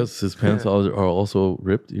somewhere? Yes, his pants are also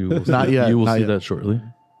ripped. You will see, Not yet, You will not see yet. that shortly.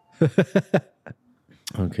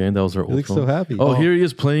 Okay, that was our old looks phone. so happy. Oh, here he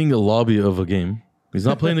is playing a lobby of a game. He's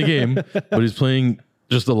not playing the game, but he's playing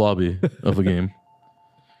just a lobby of a game.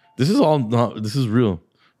 This is all not. This is real.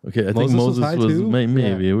 Okay, I think Moses was Moses high was too?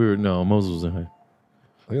 maybe we were no Moses wasn't high.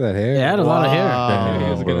 Look at that hair. Yeah, I had a lot of hair. I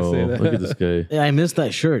was gonna bro, say that. Look at this guy. Yeah, I missed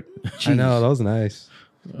that shirt. I know that was nice.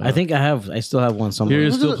 I think I still have one somewhere. Here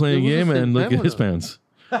he's still it- playing a it was game, the same and look at camera. his pants.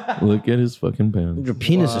 Look at his fucking pants. Your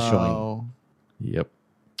penis is showing. Wow. Yep.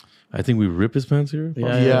 I think we rip his pants here.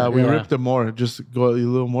 Yeah, we ripped them more. Just go a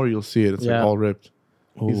little more, you'll see it. It's like Yeah. all ripped.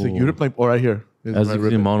 He's like, Oh. you ripped my. Oh, right here. This is As my you can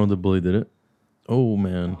rip see, it. Mono the Bully did it. Oh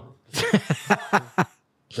man.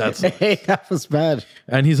 That's Hey, that was bad.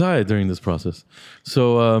 and he's high during this process.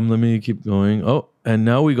 So let me keep going. Oh, and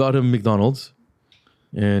now we got him McDonald's,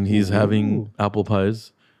 and he's having apple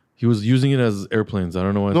pies. He was using it as airplanes. I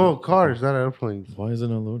don't know why. No, cars, not airplanes. Why is it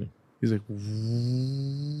not loading? He's like,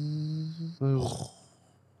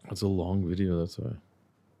 That's a long video. That's why.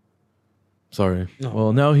 Sorry.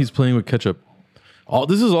 Well, now he's playing with ketchup. All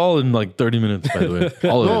this is all in like 30 minutes, by the way.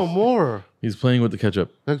 All of No, it. more. He's playing with the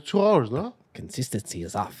ketchup, Like 2 hours, no? Consistency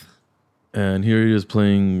is off. and here he is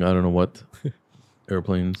playing. I don't know what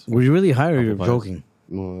airplanes. Were you really high or you're pies. joking?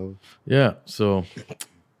 No. Yeah. So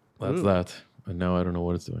that's that. And now I don't know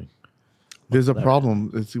what it's doing. there's a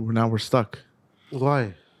problem. Now we're stuck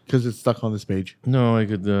Why? because it's stuck on this page. No, I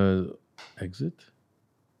could exit.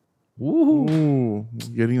 Woohoo! Ooh,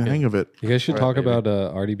 getting the hang of it. You guys should talk baby. about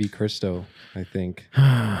RDB Kristo. I think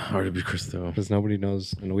RDB Kristo. because nobody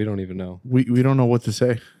knows and we don't even know. We don't know what to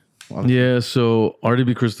say. Yeah, so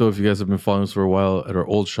RDB Kristo, if you guys have been following us for a while at our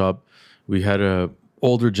old shop, we had a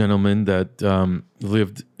older gentleman that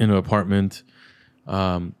lived in an apartment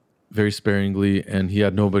very sparingly, and he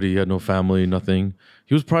had nobody, he had no family, nothing.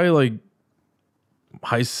 He was probably like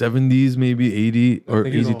high 70s, maybe 80 or I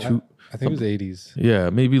think he was- 82. I think it was 80s. Yeah,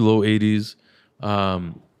 maybe low 80s.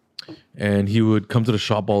 And he would come to the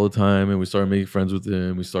shop all the time, and we started making friends with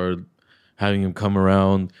him. We started having him come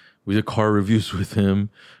around. We did car reviews with him,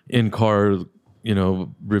 in-car,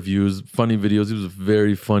 reviews, funny videos. He was a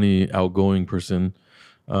very funny, outgoing person.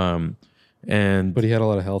 And But he had a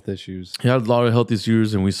lot of health issues. he had a lot of health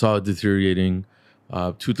issues, and we saw it deteriorating.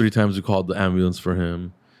 2-3 times we called the ambulance for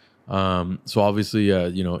him. So obviously,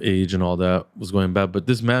 age and all that was going bad. But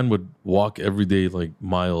this man would walk every day, like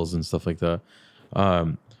miles and stuff like that.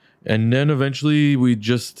 And then eventually we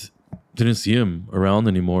just didn't see him around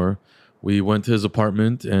anymore. We went to his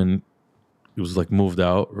apartment and it was like moved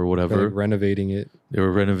out or They're, whatever. like, renovating it. They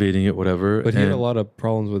were renovating it, whatever. But he had a and lot of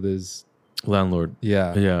problems with his landlord.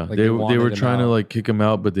 yeah. Yeah, Like they wanted were him trying to out. like kick him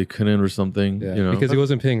out, but they couldn't or something. Yeah, You know, because he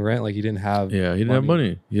wasn't paying rent. Like he didn't have. yeah, he didn't have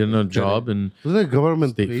money. He didn't have a job, and Doesn't the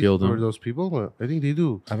government State pay field for him. those people? I think they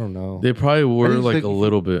do. I don't know. they probably were think it's like like a if you-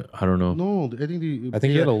 little bit. I don't know. No, I think they. I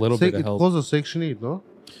think he had a little bit of It help. closed a Section 8, no?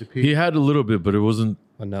 They pay- He had a little bit, but it wasn't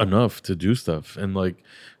Enough. enough to do stuff. And like,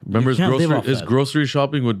 remember his can't live grocery off his that. grocery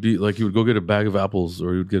shopping would be like he would go get a bag of apples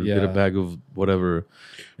or he would get a Yeah. bag of whatever,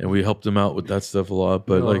 and we helped him out with that stuff a lot.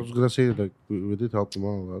 But No, I like, was gonna say like we did help them out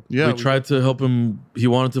a lot. Yeah, we tried to help him. He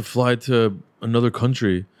wanted to fly to another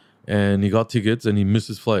country, and he got tickets, and he missed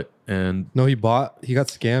his flight. And No, he got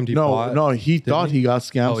scammed. He bought. No, he thought he got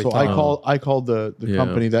scammed. Oh, he So thought- I called the Yeah.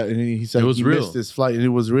 company that, and he said It was he real. missed his flight, and it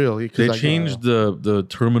was real. they changed the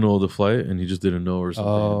terminal of the flight, and he just didn't know or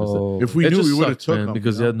something. He missed it. Oh, If we It knew, just we would have sucked, took man, him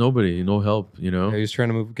because he had nobody, no help. You know, yeah, he was trying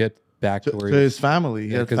to get back to to where his family.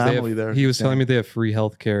 He yeah, had 'cause they family have- there. He was telling me they have free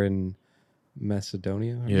healthcare in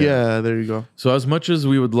Macedonia. Yeah. Yeah, there you go. So as much as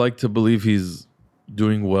we would like to believe he's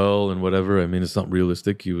doing well and whatever, I mean, it's not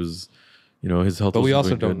realistic. He was, you know, his health. But we wasn't also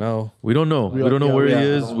doing don't good. know. We don't know. We don't know yeah, where yeah. he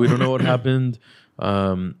is. We don't know what happened.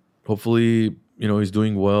 Hopefully, you know, he's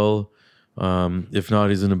doing well. If not,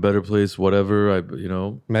 he's in a better place. Whatever. You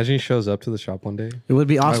know. Imagine he shows up to the shop one day. It would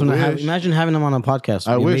be awesome to have. wish. Imagine having him on a podcast.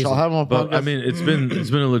 I It'd be wish amazing. I'll have him on But podcast. I mean, it's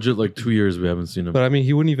been a legit like 2 years we haven't seen him. But I mean,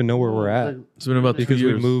 he wouldn't even know where we're at. It's been about 2 Because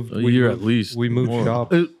years. we moved. a we year moved- at least. We moved more.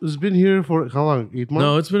 shop. It's been here for how long? 8 months.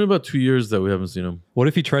 No, it's been about 2 years that we haven't seen him. What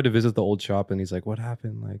if he tried to visit the old shop and he's like, "What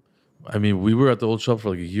happened?" Like, I mean, we were at the old shop for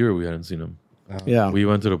like a year. We hadn't seen him. Yeah. We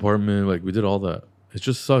went to the apartment. Like we did all that. It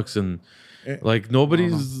just sucks, and like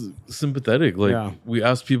nobody's sympathetic. Like Yeah. we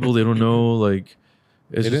asked people, they don't know. Like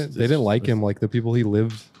it's they didn't like him. Like the people he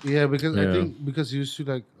lived. Yeah, because Yeah. I think because he used to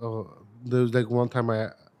like there was like one time I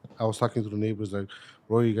was talking to the neighbors like,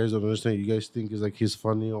 bro, you guys don't understand. You guys think he's like he's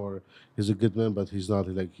funny or he's a good man, but he's not.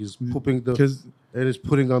 Like he's pooping the because and he's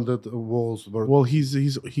putting on the walls. But well,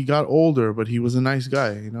 he got older, but he was a nice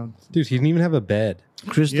guy. You know, Dude, he didn't even have a bed.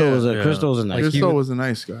 Kristo Yeah. was a Yeah. Kristo was a nice. Like, he Christo would- was a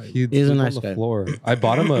nice guy. He'd He's a sleep nice on the guy. floor. I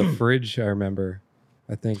bought him a fridge. I remember.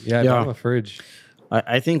 I think. Yeah, I Yeah. bought him a fridge.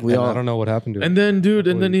 I think we And all. I don't know what happened to him. And then, dude,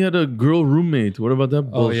 and then he had a girl roommate. What about that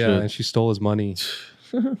oh bullshit? yeah, and she stole his money.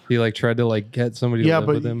 He like tried to like get somebody to Yeah, live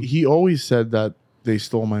but with him. he always said that they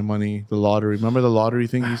stole my money, the lottery. Remember the lottery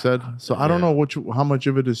thing he said? So I don't Yeah. know how much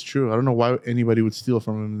of it is true. I don't know why anybody would steal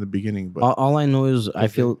from him in the beginning. But All I know is I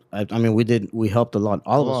feel. I mean, we helped a lot.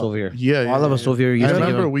 All of us over here. Yeah, all of us over here. I Used to give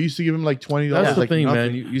remember him, we used to give him like $20. That's the like thing,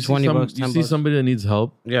 nothing. man. You see 20 some, bucks, you 10 see bucks. somebody that needs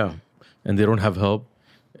help, yeah. and they don't have help,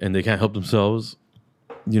 and they can't help themselves.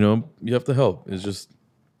 You know, you have to help. It's just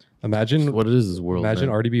Imagine what it is. This world. Imagine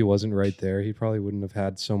man. RDB wasn't right there. He probably wouldn't have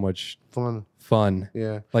had so much fun. fun.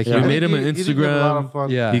 Yeah. Like We he made him an He did have a lot Instagram. of fun.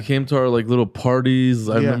 Yeah. He came to our like little parties.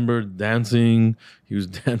 I Yeah. remember dancing. He was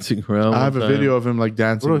dancing around. I have a one time. video of him like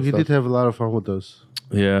dancing. Bro, and he stuff. did have a lot of fun with us.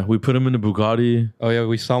 Yeah, we put him in a Bugatti. Oh yeah,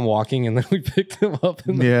 we saw him walking and then we picked him up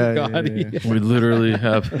in the Yeah, Bugatti. We literally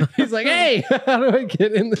have. He's like, "Hey, how do I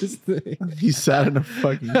get in this thing?" He sat in a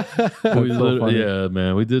fucking. we so literally, funny. yeah,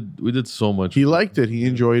 man. We did so much. He liked it. He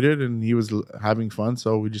enjoyed it, and he was having fun.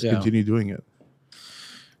 So we just Yeah. continued doing it.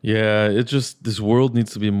 Yeah, it just this world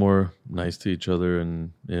needs to be more nice to each other,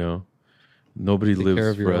 and you know, nobody Take lives care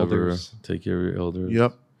of your forever. elders. Take care of your elders.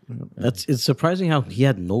 Yep. It's surprising how he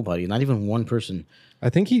had nobody, not even one person. I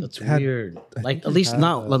think he That's had. weird. Like think at he least had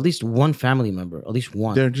not that. at least one family member, at least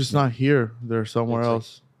one. They're just not here. They're somewhere It's like-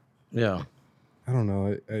 else. Yeah, I don't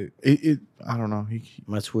know. I don't know.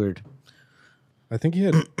 that's weird. I think he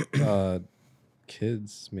had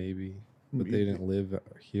kids maybe, but they didn't live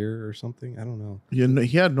here or something. I don't know.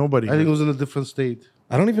 He had nobody. I think it here. was in a different state.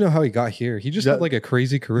 I don't even know how he got here. He just Yeah. had like a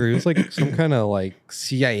crazy career. He was like some kind of like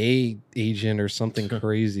CIA agent or something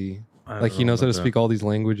crazy. I don't Like he know knows how to about that. speak all these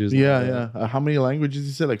languages. and all Yeah, that. yeah. How many languages?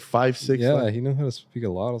 He said like 5, 6. Yeah, he knows how to speak a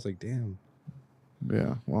lot. I was like, damn.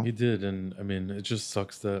 Yeah. Well, He did, and I mean, it just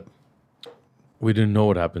sucks that we didn't know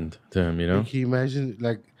what happened to him. You know, Like, can you imagine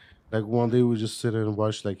like one day we just sit and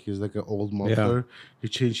watch like he's like an old mobster. He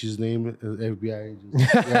changed his name FBI.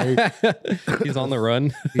 Just, He's on the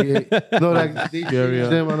run. no, like they changed yeah.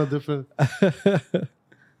 them on a different.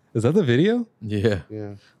 Is that the video? yeah.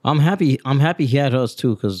 Yeah. I'm happy he had us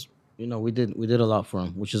too, because you know we did a lot for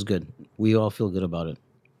him, which is good. We all feel good about it.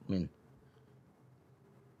 I mean,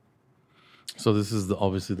 So this is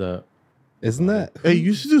obviously that. Isn't that? hey, you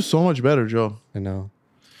used to do so much better, Joe. I know.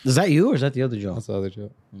 is that you or is that the other Joe? That's the other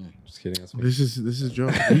joke. Just kidding. That's me. This is Joe.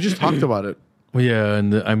 We just talked about it. Well, yeah,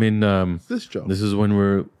 and I mean, This Joe. this is when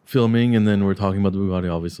we're filming, and then we're talking about the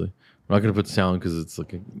Bugatti. Obviously, we're not gonna put sound because it's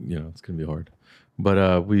like it's gonna be hard.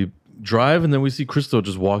 But we drive, and then we see Kristo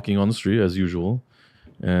just walking on the street as usual,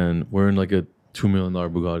 and we're in like a $2 million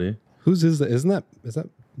Bugatti. Whose is that? Is that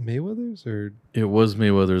Mayweather's or? It was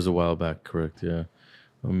Mayweather's a while back, correct? Yeah.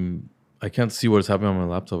 I can't see what's happening on my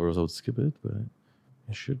laptop, or else I would skip it, but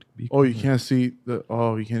it should be. Oh, you can't see the.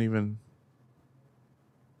 Oh, you can't even.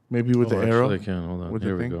 Maybe with the arrow. I can. Hold on. With the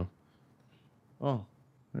Here we thing? go. Oh,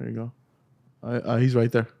 there you go. He's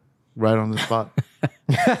right there, right on the spot.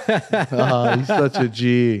 He's such a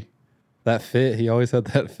G. That fit. He always had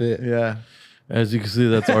that fit. Yeah, As you can see,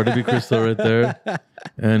 that's RDB Kristo right there,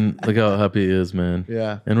 and look how happy he is, man.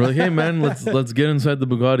 yeah. And we're like, hey man, let's get inside the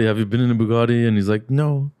Bugatti. Have you been in a Bugatti? And he's like,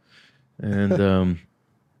 no. And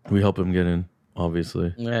we help him get in,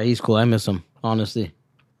 obviously. Yeah, he's cool. I miss him, honestly.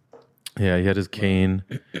 Yeah, he had his cane.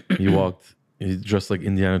 He walked. He dressed like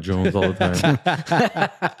Indiana Jones all the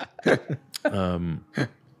time.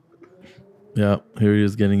 Yeah, here he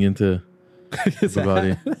is getting into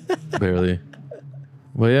Bugatti, barely.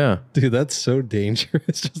 Well, yeah. Dude, that's so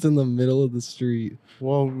dangerous. Just in the middle of the street.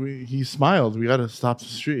 Well, he smiled. We got to stop the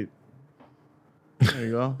street. There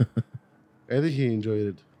you go. I think he enjoyed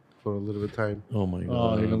it for a little bit of time. Oh my Oh,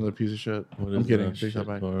 god. you're another piece of shit. What I'm is kidding. that Take that shit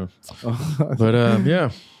back. for? But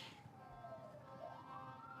yeah.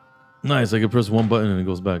 Nice. I can press one button and it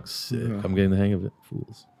goes back. Sick. Yeah. I'm getting the hang of it.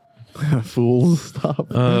 Fools. Fools, stop.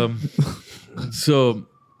 So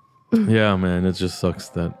yeah, man, it just sucks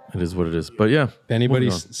that it is what it is. But yeah, If anybody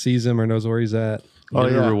moving on. sees him or knows where he's at, You Oh,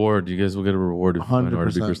 get yeah. a reward. You guys will get a reward if you find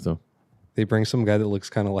RDB 100%. Kristo. they bring some guy that looks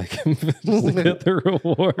kind of like him just to get the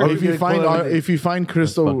reward. Or if you find fucked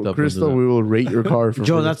Kristo, up Kristo, into that. we will rate your car for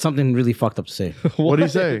Joe, free. that's something really fucked up to say. What do you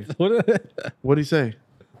say? What What do you say?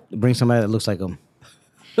 Bring somebody that looks like him.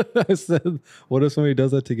 I said, what if somebody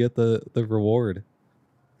does that to get the reward?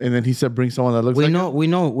 And then he said, "Bring someone that looks We like."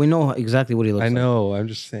 know exactly what he looks I like. know. I'm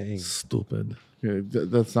just saying. Stupid. Yeah,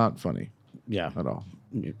 that's not funny Yeah, at all.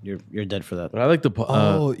 you're dead for that. But I like the.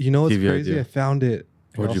 Oh, you know what's TV crazy? idea. I found it.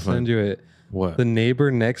 What'd I'll you send find? you it. What? The neighbor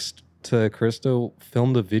next to Kristo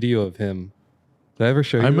filmed a video of him. Did I ever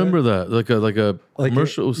show you? I remember that. Like a Like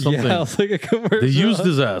commercial or something. Yeah, it was like a commercial. They used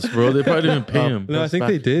his ass, bro. They probably didn't pay him. No, I think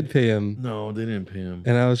they did pay him. No, they didn't pay him.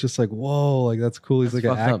 And I was just like, whoa, like that's cool. He's That's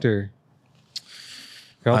like an fucked up. actor.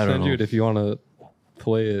 I'll I don't send you know. it if you want to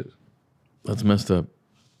play it. That's messed up.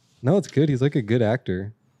 No, it's good. He's like a good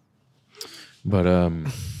actor. But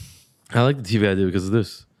I like the TV idea because of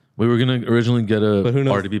this. We were gonna originally get a But who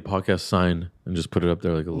knows? RDB podcast sign and just put it up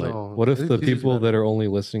there like a light. No, What if I the think he's people better. that are only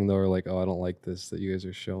listening though are like, oh, I don't like this that you guys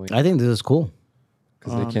are showing I think this is cool.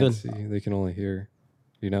 because they can't good. see, they can only hear.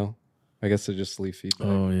 You know, I guess they just leave feedback.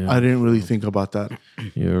 Oh yeah, I didn't really think about that.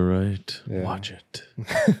 you're right. Yeah. Watch it.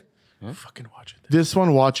 Fucking watch it. This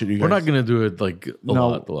one, watch it, you guys. We're not gonna do it like a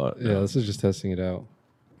No. lot. Yeah, this is just testing it out.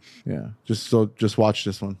 Yeah, just watch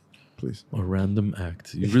this one, please. A random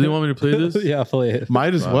act. You really want me to play this? Yeah, play it.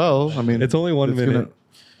 Might as well. I mean, It's only 1 minute. gonna-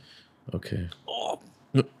 Okay.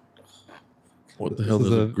 What the hell? This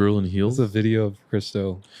is There's a girl in This heels. is a video of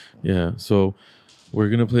Kristo. Yeah. So we're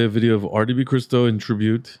gonna play a video of RDB Kristo in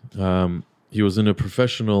tribute. He was in a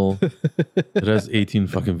professional. It has 18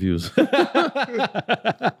 fucking views.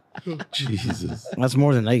 Jesus. That's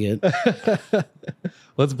more than I get.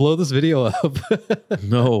 Let's blow this video up.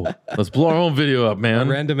 No. Let's blow our own video up, man.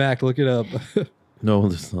 Random act. Look it up. No,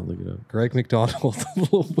 let's not look it up. Greg McDonald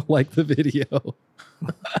will like the video.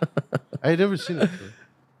 I had never seen it.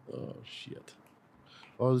 Before. Oh shit.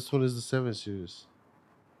 Oh, this one is the 7 series.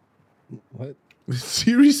 What?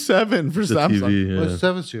 Series 7 for The Samsung. TV. Oh, Yeah. it's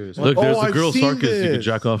 7 series. Look, Oh, there's the I've girl seen Sarkis. You can this.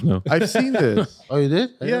 jack off now. I've seen this. Oh, you did?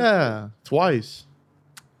 I didn't- Yeah, twice.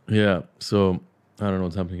 Yeah. So I don't know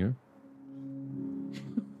what's happening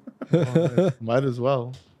here. Might as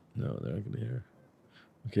well. No, they're not gonna hear.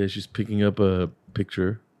 Okay, she's picking up a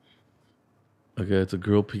picture. Okay, it's a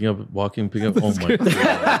girl picking up. Oh my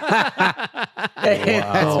god!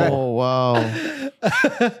 Oh wow.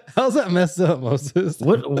 How's that messed up, Moses?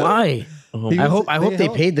 What? Why? Oh, He I was- hope- I hope they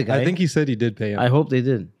helped- paid the guy. I think he said he did pay him. I hope they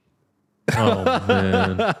did. oh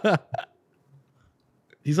man!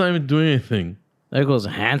 He's not even doing anything. There goes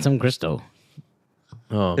handsome Kristo.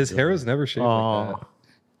 Oh, His God. hair was never shaved like that.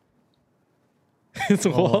 It's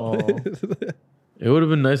It would have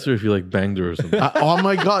been nicer if you like banged her or something. Oh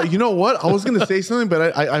my god. You know what? I was gonna say something,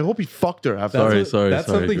 but I hope he fucked her after. Sorry. That's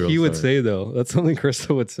something girl, he would sorry. say, though. That's something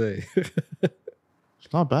Kristo would say.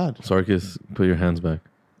 It's not bad. Sarkis, put your hands back.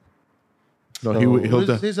 No, he'll What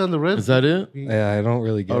it says on the red. Is that it? Yeah, I don't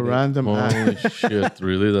really get a it. random act. Holy shit!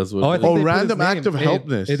 Really? That's what? Oh, I it think is? they put random his act name. of Hey,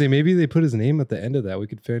 helpness. hey, maybe they put his name at the end of that. We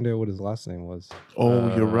could find out what his last name was.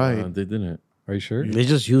 Oh, you're right. They didn't. Are you sure? They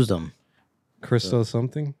just used them. Kristo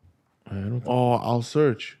something? I don't. Oh, I'll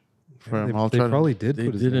search for him. I'll They try. probably did They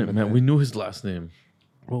put his name didn't, at man. the We end. knew his last name.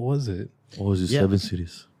 What was it? What was his Yeah. 7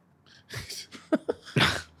 Cities?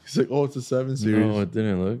 He's like, oh, it's a 7 series. No, it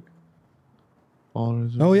didn't. Look.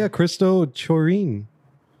 Oh, yeah, Kristo Chorin.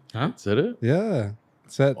 Is that it? Yeah.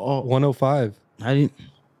 It's at Oh. 105. I didn't.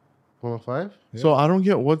 105. So I don't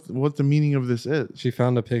get what the meaning of this is. She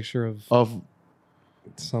found a picture of Of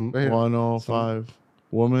some Right here. 105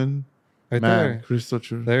 woman, right man, there. Kristo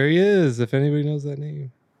True. There he is. If anybody knows that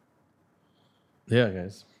name. Yeah,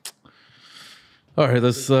 guys. All right,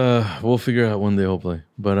 let's we'll figure it out one day, hopefully.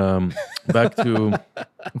 But back to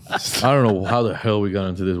I don't know how the hell we got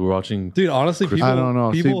into this. We're watching. Dude, honestly, people, I don't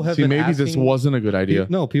know. people have See, been maybe this asking- wasn't a good idea.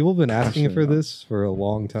 No, people have been asking Actually, for no. this for a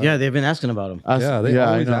long time. Yeah, they've been asking about him. Us- Yeah, they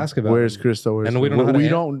I always know. ask about where's him. Kristo? Where's And we don't know Kristo? how to we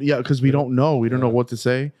an- don't. Yeah, because we don't know. We don't know Yeah. what to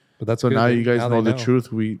say. But that's So good now that- you guys now know they the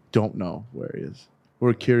truth. We don't know where he is.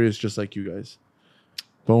 We're curious, just like you guys.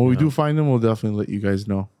 But when we do find him, we'll definitely let you guys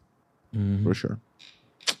know for sure.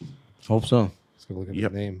 Hope so. Let's go look at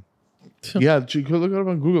Yep. his name. Yeah, you could look it up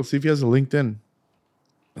on Google. See if he has a LinkedIn.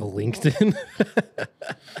 A LinkedIn.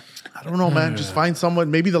 I don't know, man. Just find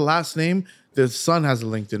someone. Maybe the last name. The son has a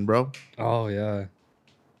LinkedIn, bro. Oh yeah.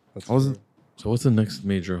 That's I wasn't. So what's the next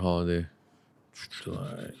major holiday?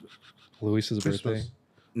 July. Luis's birthday. Christmas.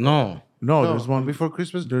 No. No, No, there's one. before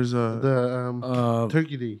Christmas. There's a. The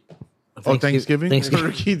Turkey Day. Thanksgiving.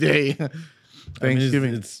 Thanksgiving. Turkey Day. I mean,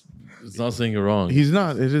 Thanksgiving. it's not saying you're wrong. He's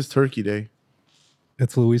not. It is Turkey Day.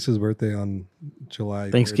 It's Luis's birthday on July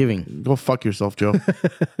 3rd. Thanksgiving. Go fuck yourself, Joe.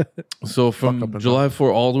 So up from and July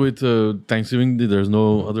 4 all the way to Thanksgiving, there's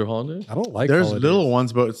no other holiday? I don't like There's holidays. little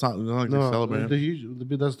ones, but it's not like they No,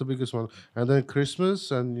 celebrate. that's the biggest one. And then Christmas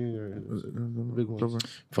and New Year. Big ones.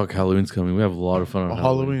 Fuck, Halloween's coming. We have a lot of fun on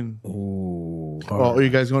Halloween. Ooh. Oh, are you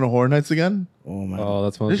guys going to Horror Nights again? Oh my. Oh,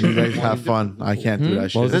 that's one. This You is- guys have fun. I can't do that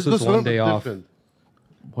shit. Well, this Let's is go one somewhere day off. different.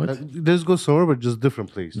 What? Let's go somewhere, but just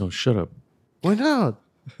different place. No, shut up. Why not?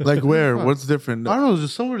 Like where? What's different? I don't know,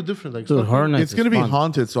 just somewhere different. Like Dude, something- Horror Nights It's gonna is be fun.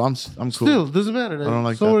 haunted, so I'm cool. Still, doesn't matter. I don't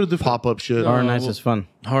like somewhere that different. pop up shit. Horror Nights is fun.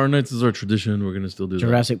 Horror Nights is our tradition. We're going to still do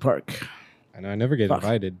Jurassic Park. I know. I never get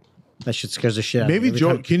invited. That shit scares the shit out of Maybe me every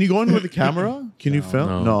Joe. time. Can you go in with the camera? Can you film?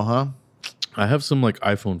 No. No, huh? that. I have some like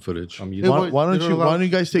iPhone footage. I'm Yeah, using. Why, why don't you? Why don't you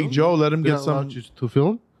guys take Joe? Let him They're get not some. allowed you to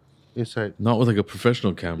film inside. Not with like a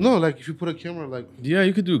professional camera. No, like if you put a camera, like Yeah,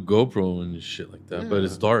 you could do a GoPro and shit like that, but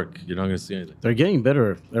it's dark. You're not going to see anything. They're getting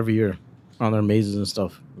better every year on their mazes and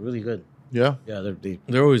stuff. Really good. Yeah. Yeah, they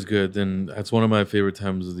They're always good, and that's one of my favorite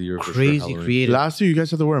times of the year. For sure, crazy Halloween. creative. Last year you guys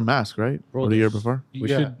had to wear a mask, right? Bro, Or the year this- before? We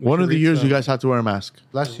yeah, should. we One should of the reach years some- you guys had to wear a mask.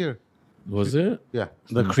 last year. Was it? Yeah.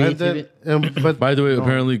 The And creativity. then, but By the way,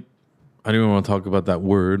 apparently, I don't even want to talk about that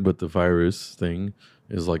word, but the virus thing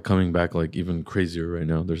is like coming back like even crazier right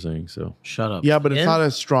now. They're saying so. Shut up. Yeah, but it's And- not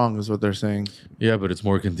as strong as what they're saying. Yeah, but it's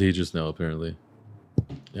more contagious now. Apparently.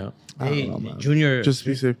 Yeah. Hey, Junior. Just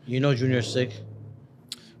be safe. You know Junior's sick.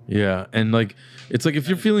 Yeah, and like it's like if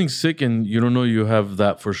you're feeling sick and you don't know you have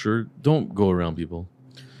that for sure, don't go around people.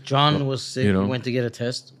 John was sick. you know. He went to get a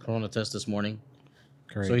test, corona test this morning.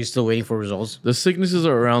 Great. So he's still waiting for results. The sicknesses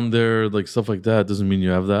are around there, like stuff like that. Doesn't mean you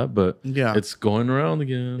have that, but Yeah. it's going around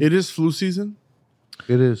again. It is flu season.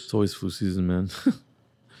 it is. It's always flu season, man.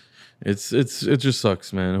 it just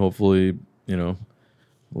sucks, man. Hopefully,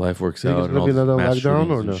 life works Think it's out and gonna all be this another mass lockdown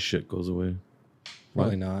shootings or and no? shit goes away.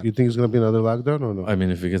 Probably not. You think it's gonna be another lockdown or no? I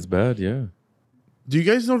mean, if it gets bad, yeah. Do you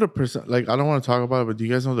guys know the percent? Like, I don't want to talk about it, but do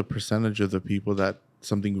you guys know the percentage of the people that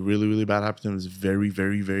something really, really bad happened to them is very,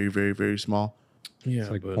 very, very, very, very small? Yeah,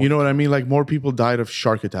 like but You know what I mean? Like, more people died of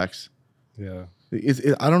shark attacks. Yeah.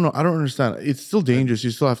 I don't know. I don't understand. It's still dangerous.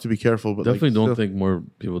 You still have to be careful. But definitely like, don't still- think more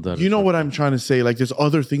people died. You of know shark what I'm trying to say? Like, there's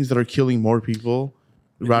other things that are killing more people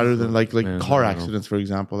rather than like Man, car I don't know. accidents, for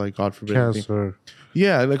example. Like, God forbid. anything. Cancer.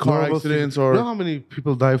 Yeah, like car Normal accidents sick- You know or how many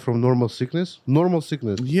people die from normal sickness? Normal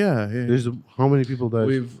sickness. yeah. There's how many people die?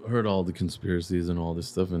 We've heard all the conspiracies and all this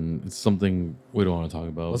stuff, and it's something we don't want to talk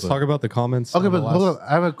about. Let's but talk about the comments. Okay, on the but hold last- on.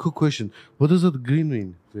 I have a quick question. What does that green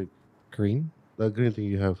mean? Vic? Green. That green thing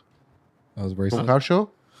you have That was from bracelet. car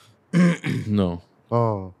show? No.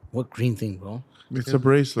 Oh. What green thing, bro? It's a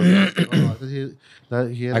bracelet.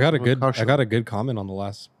 He had I got it a from good. car show. I got a good comment on the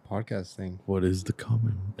last podcast thing. What is the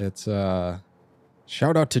comment? It's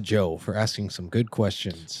shout out to Joe for asking some good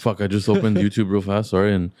questions. Fuck, I just opened YouTube real fast,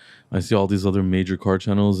 sorry, and I see all these other major car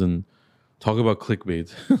channels and talk about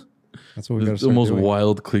clickbait. That's what we got to the start most doing.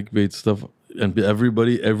 wild clickbait stuff. and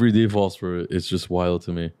everybody every day falls for it. It's just wild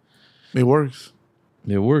to me. It works.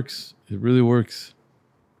 It works. It really works.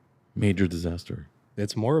 Major disaster.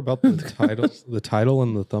 It's more about the titles. The title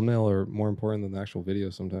and the thumbnail are more important than the actual video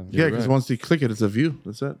sometimes. Yeah, because right. once they click it, it's a view.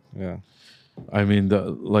 That's it. Yeah. I mean,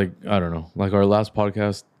 I don't know. Like our last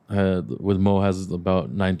podcast with Mo has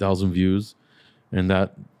about 9,000 views, and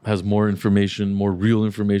that has more information, more real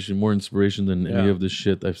information, more inspiration than any of this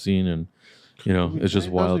shit I've seen. And it's just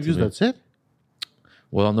wild to me. That's it.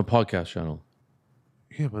 Well, on the podcast channel,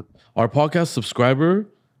 Yeah, but our podcast subscriber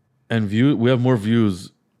and view, we have more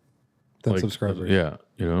views Than subscribers. Yeah,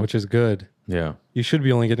 Which is good. yeah, You should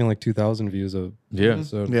be only getting like 2,000 views a yeah.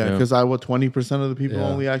 episode. Yeah, because 20% of the people Yeah.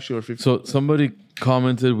 only actually are 50. So somebody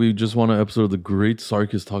commented, we just want an episode of the great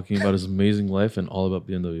Sarkis talking about his amazing life and all about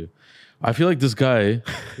BMW. I feel like this guy,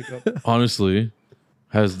 honestly,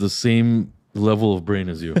 has the same level of brain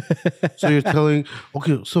as you. so you're telling,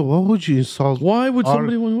 okay, so what would you insult? Why would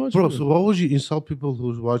somebody want to watch Bro, it? so what would you insult people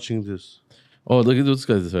who's watching this? Oh, look at what this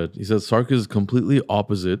guy said. He said Sarkis is completely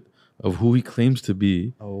opposite of who he claims to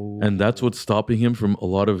be, and that's what's stopping him from a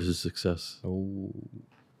lot of his success. Oh.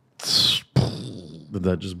 Did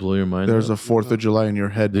that just blow your mind? There's out? a 4th of July in your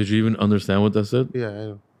head. Did you even understand what that said? Yeah, I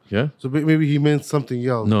know. Yeah? So maybe he meant something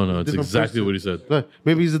else. No, it's Different exactly person. what he said. No,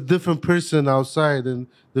 maybe he's a different person outside and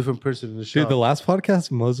different person in the shop. Dude, the last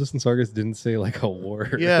podcast, Moses and Sarkis didn't say like a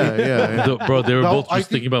word. Yeah. Bro, they were No, both I just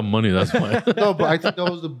think- thinking about money. That's why. No, but I think that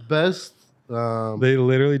was the best. They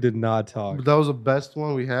literally did not talk. That was the best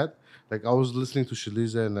one we had. Like I was listening to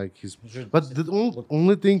Shaliza and like his, but the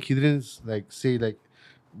only thing he didn't like say like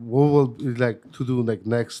what will like to do like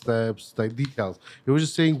next steps like details. He was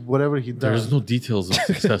just saying whatever he does. There's no details of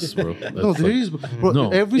success, bro. No, That's there like- is. Bro,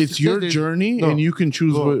 No. every It's your success, journey, no. and you can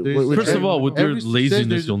choose No, there's- which First of all, with your Every success, laziness,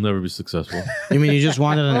 there's- you'll never be successful. You mean you just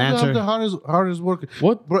wanted an I'm the answer? hardest worker.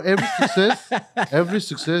 What? Bro, every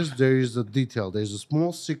success, there is a detail. There's a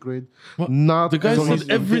small secret. What? Not The guy so said he's-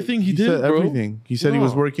 everything he did, said bro. everything. He said he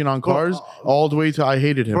was No. working on Bro, cars all the way to I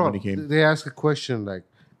hated him Bro, when he came. they ask a question like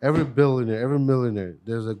every billionaire, every millionaire.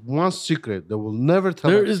 There's like one secret that will never tell.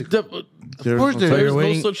 There that is secret. of There's course no- there there's is. You're no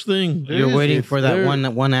waiting- such thing. There You're is, waiting it's for that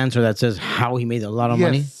there. one answer that says how he made a lot of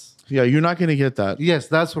money. Yes. Yeah, you're not gonna get that. Yes,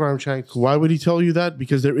 that's what I'm trying to. Why would he tell you that?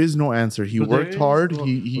 Because there is no answer. He But there worked is hard. no-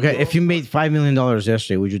 He Okay, if you made $5 million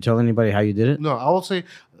yesterday, would you tell anybody how you did it? No, I will say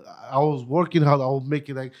I was working hard. I will make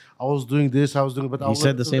it like I was doing this. I was doing, but I He was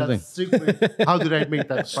said the same thing. Secret. How did I make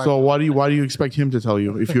that? so why do you expect him to tell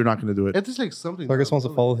you if you're not gonna do it? It is like something. Sarkis wants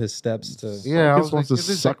to follow his steps to. Yeah, I He was wants like, to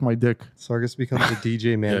it is suck my dick. Sarkis becomes a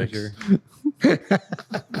DJ manager.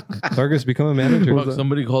 Sarkis become a manager. Fuck,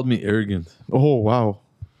 somebody called me arrogant. Oh wow,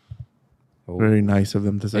 Oh. very nice of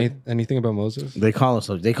them to say. Anything about Moses? They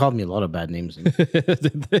called me a lot of bad names. Did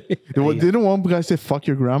they? Didn't one guy say "fuck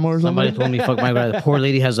your grandma" or Somebody something? told me fuck my grandma. The poor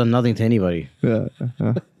lady has done nothing to anybody. Yeah.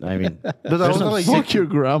 I mean, But that was some on like Fuck your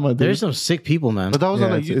grandma. Dude. there's some sick people, man. But that was Yeah,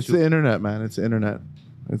 on like it's, YouTube. it's the internet, man. It's the internet.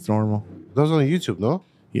 It's normal. That was on YouTube, no?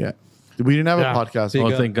 Yeah. We didn't have Yeah. a podcast. Big Oh,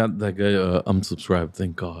 up. thank God that guy unsubscribed.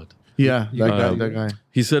 Thank God. Yeah, Um, that guy.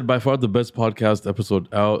 He said, by far the best podcast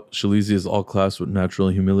episode out. Shalizi is all class with natural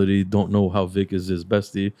humility. Don't know how Vic is his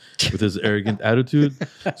bestie with his arrogant attitude.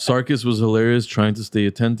 Sarkis was hilarious, trying to stay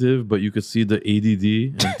attentive, but you could see the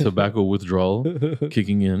ADD and tobacco withdrawal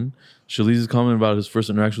kicking in. Shalizi's comment about his first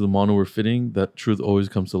interaction with the mono were fitting. That truth always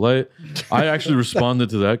comes to light. I actually responded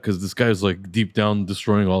to that because this guy is like deep down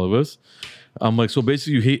destroying all of us. I'm like, so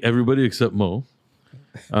basically you hate everybody except Mo.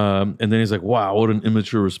 And then he's like, wow, what an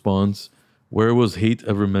immature response. Where was hate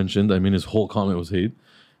ever mentioned? I mean, his whole comment was hate.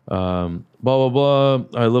 Blah, blah, blah.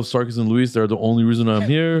 I love Sarkis and Luis. They're the only reason I'm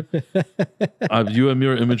here. You and me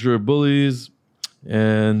are immature bullies.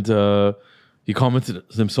 And he commented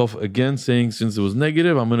himself again, saying, since it was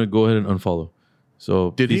negative, I'm going to go ahead and unfollow.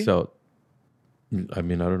 So Did peace he? out. I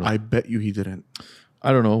mean, I don't know. I bet you he didn't.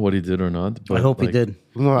 I don't know what he did or not. But I hope he like, did.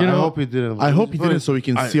 No, You I know, hope he didn't. I hope he didn't, so we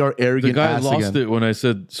can see our The arrogant guy ass lost again. it when I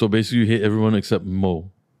said, so basically you hate everyone except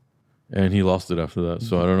Mo. And he lost it after that.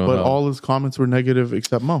 So I don't know. But how. all his comments were negative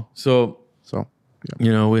except Mo. So, So yeah.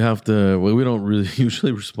 you know, we have to, well, we don't really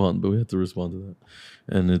usually respond, but we have to respond to that.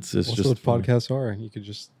 And it's That's just. what funny. podcasts are. You could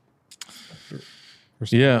just.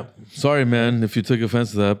 Yeah. Sorry, man, if you took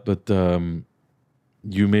offense to that, but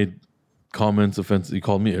you made comments offensive. You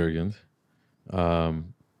called me arrogant.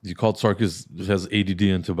 You called Sarkis has ADD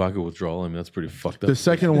and tobacco withdrawal. I mean, that's pretty fucked up. The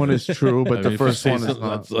second one is true, but I the mean, if you first say one is something not.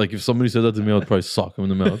 that's- like if somebody said that to me, I'd probably sock him in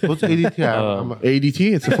the mouth. What's ADT?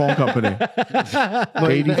 ADT, it's a phone company.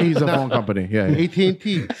 ADT is a phone company. Yeah.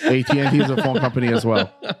 AT&T. AT&T is a phone company as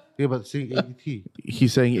well. Yeah, but saying ADT.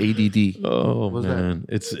 He's saying ADD, Oh What's that? man,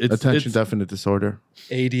 it's attention it's, deficit disorder.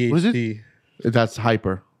 What is ADHD. That's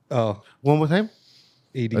hyper. Oh, One more time.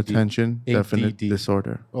 ADD. Attention definite ADD.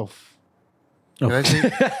 disorder. Off. Can I say?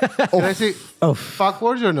 Can I say? Fuck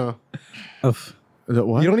words or no? Oof.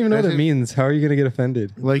 What? You don't even know what That's it it. means. How are you gonna get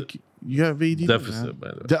offended? like you have ADD. Deficit, man.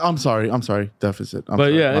 by the way. I'm sorry. Deficit. I'm But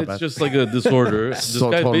sorry, yeah, my it's bad. just like a disorder. This So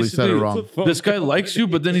guy totally said it basically- wrong. This guy likes you,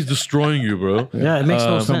 but then he's destroying you, bro. Yeah, it makes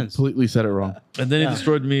no sense. Completely said it wrong. And then he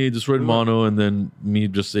destroyed me, destroyed Mono, and then me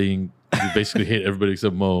just saying you basically hate everybody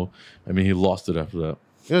except Mo. I mean, he lost it after that.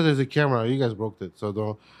 You know, there's a camera. You guys broke it, so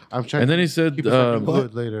don't. I'm trying. And then to he said, keep it so I can do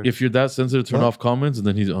it later. if you're that sensitive, turn What? off comments, and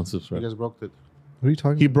then he's You unsubscribed. guys broke it, What are you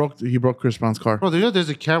talking He about? broke Chris Brown's car. bro. There's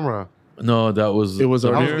a camera. No, that was It was the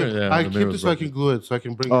already- mirror. I the keep mirror this was so I broken. can glue it, so I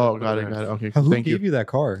can bring. Oh, it got it. Okay, Who thank gave you. you that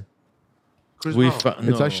car? Chris We Brown. found,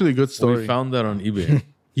 It's actually a good story. We found that on eBay.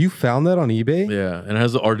 You found that on eBay? Yeah, and it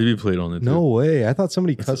has the RDB plate on it. No too. way. I thought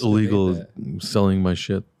somebody It's custom illegal made selling my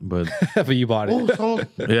shit, but that. But you bought it. Oh, someone.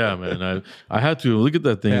 yeah, man, I had to look at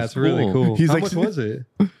that thing. Yeah, it's really cool. He's How like- much was it?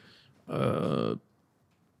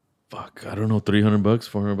 Fuck, I don't know, $300,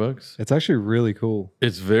 $400. It's actually really cool.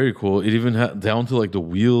 It's very cool. It even had down to like the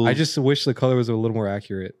wheels. I just wish the color was a little more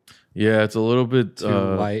accurate. yeah, it's a little bit Too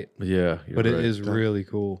light. Yeah, But you're it right. is really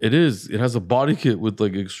cool. It is. It has a body kit with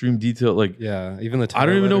like extreme detail. Like Yeah, even the I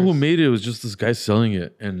don't tail even know who letters. made it. It was just this guy selling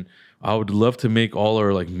it, and I would love to make all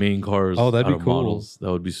our like main cars. Oh, that'd out be of cool. Models.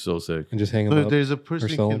 That would be so sick. and just hang So them if up. there's a person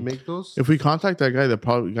who sell can them. make those. If we contact that guy,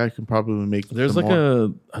 guy can probably make. There's some like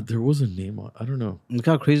more. there was a name on. I don't know. Look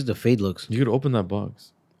how crazy the fade looks. You could open that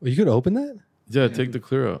box. You could open that? Yeah, take the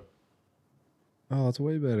clear out. Oh, it's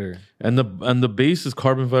way better. And the base is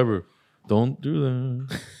carbon fiber. Don't do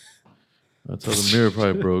that. That's how the mirror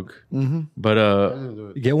probably broke. But I didn't do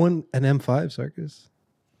it. Get one an M5 Sarkis.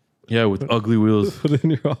 yeah, with ugly wheels. Put it in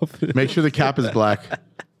your office. Make sure the cap is black.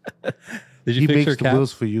 Did you He fix makes your the cap?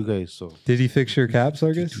 wheels for you guys, so Did he fix your cap,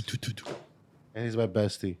 Sarkis? and he's my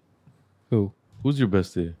bestie. Who? Who's your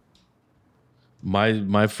bestie?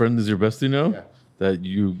 My friend is your bestie now. Yeah.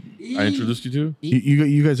 That I introduced you to.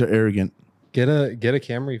 You guys are arrogant. Get a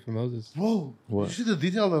Camry for Moses. Whoa! What? You see the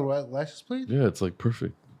detail on the license plate? Yeah, it's like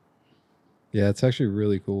perfect. Yeah, it's actually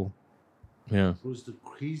really cool. Yeah, It was the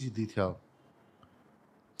crazy detail.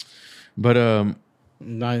 but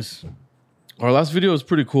Nice. our last video was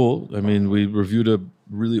pretty cool. I mean, we reviewed a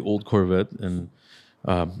really old Corvette and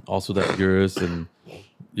also that Urus, and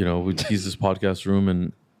we teased this podcast room,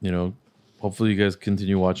 and hopefully you guys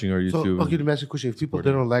continue watching our So, YouTube. okay, let me ask you a question. If people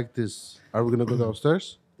don't like this, are we gonna go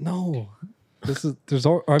downstairs? No. There's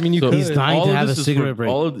all I mean you So- could. He's dying all to of have this a is cigarette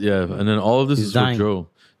for, break. and then all of this He's is dying. for Joe.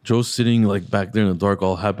 Joe's sitting like back there in the dark,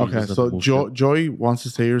 all happy. He Okay, doesn't so have to move Joey wants to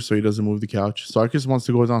stay here so he doesn't move the couch. Sarkis wants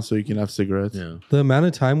to go down so he can have cigarettes. shit. Yeah. The amount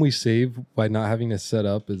of time we save by not having to set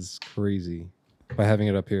up is crazy. By having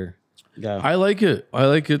it up here. Yeah. I like it,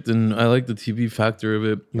 and I like the TV factor of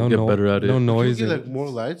it. No Get no, better at it. No Can we noise. get in like it. more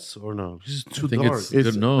lights or no? This is too I think dark. it's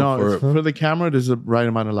It's good. No, it's- for, for the camera, there's the right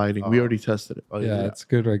amount of lighting. We already tested it. Oh, Yeah, it's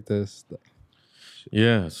good like this.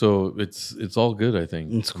 yeah. So it's all good. I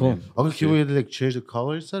think It's cool. Okay, can we like change the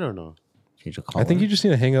color instead or no? Change the I think color. you just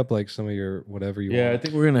need to hang up like some of your whatever you Yeah, I want.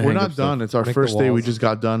 think we're gonna. We're hang not up stuff. done. It's our Make the first day. We walls. just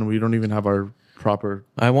got done. We don't even have our proper.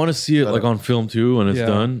 I want to see it like on film too when it's Yeah.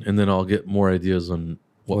 done, and then I'll get more ideas on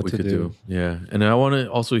what What we to could do. do. Yeah, and I want to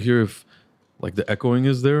also hear if like the echoing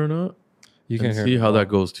is there or not, You and can hear see it how all. that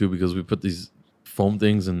goes too, because we put these foam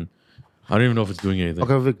things, and I don't even know if it's doing anything.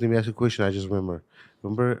 Okay, Vic, let me ask you a question. I just remember.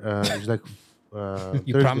 It's like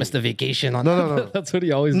You Thursday. promised a vacation on No. That's what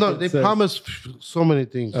he always No, they says. promised so many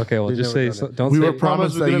things. Okay, well They just never say done it. don't We say were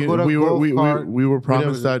promised we're that gonna go to we golf were cart.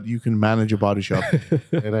 promised never that you can manage a body shop,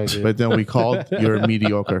 And I did. but then we called you're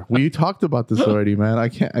mediocre. We talked about this already, man. I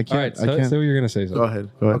can't. All right, I can't. say what you're gonna say. Go ahead.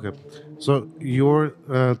 Go ahead. Okay, so your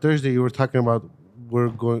Thursday you were talking about we're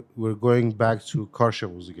going back to car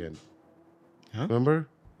shows again. Huh? Remember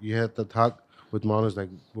you had the talk with Monos like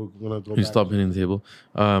we're gonna go. You back stop hitting the table.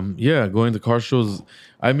 Yeah, going to car shows.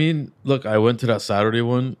 I mean, look, I went to that Saturday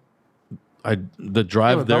one. The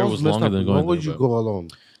drive No, that there was messed longer up. than going. Why would there, you but go alone?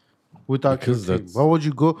 Without Because your team? that's- Why would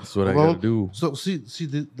you go? that's what I alone? gotta do. So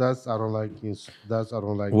that's I don't like. That's I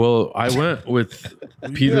don't like. Well, I went with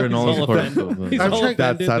Peter and all his parts. So, He's I'm all trying- offended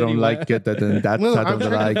That's I that he don't went. like it. That's No, I I'm don't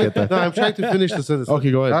trying- like it. No, I'm trying to finish the sentence.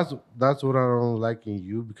 Okay, go ahead. That's what I don't like in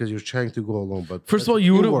you because you're trying to go alone. But First of all,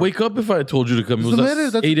 you wouldn't wake up if I told you to come. It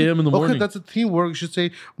was at 8 a.m. in the morning. Okay, that's a teamwork. You should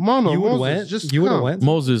say, Mono, You would Moses, went. just You would have come." went.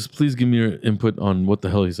 Moses, please give me your input on what the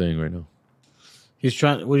hell he's saying right now. He's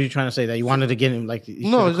trying. What are you trying to say? That you wanted to get him? Like, you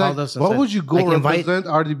No, should've it's like, called us and why said- would you go like, invite? represent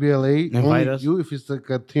RDBLA Invite only us? you if it's like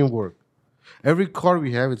a teamwork? Every car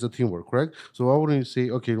we have, it's a teamwork, correct? So why wouldn't you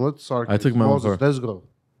say, okay, let's start? I took my own car. Let's go.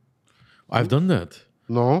 I've done that.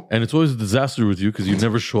 No, And it's always a disaster with you because you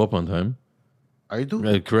never show up on time. I do.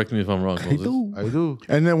 Correct me if I'm wrong, Moses. I do.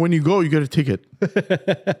 And then when you go, you get a ticket.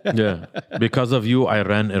 Yeah. Because of you, I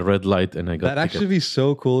ran a red light and I got That'd actually be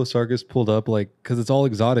so cool if Sarkis pulled up, like, because it's all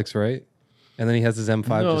exotics, right? And then he has his M5.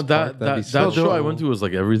 No, just that parked. That'd be that so show I cool. went to was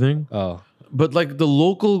like everything. Oh, But like the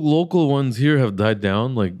local ones here have died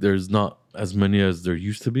down. Like there's not as many as there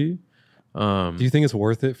used to be. do you think it's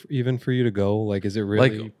worth it even for you to go? Like, is it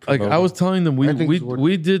really Like I was telling them, I think it's worth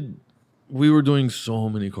we were doing so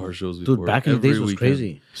many car shows before. Dude, back in the every days was weekend.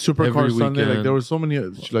 crazy. Supercar Every Sunday, like weekend. there was so many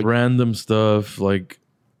like Random stuff. Like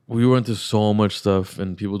we went to so much stuff,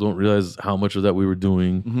 and people don't realize how much of that we were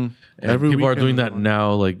doing. And Every people are weekend doing was that one.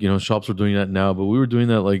 now. Like shops are doing that now, but we were doing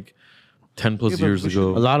that like 10 plus Yeah, but years we should-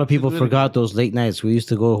 ago. A lot of people forgot those late nights. We used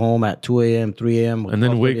to go home at 2 a.m., 3 a.m. And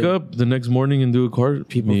then wake up the next morning and do a car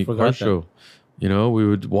forgot car that. show. We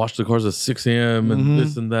would wash the cars at 6 a.m. and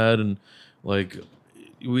this and that, and like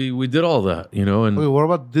we did all that, and Okay, what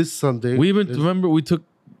about this Sunday? we even This- remember we took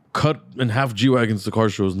cut and half G wagons to car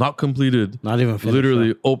shows, not completed, Not even finished,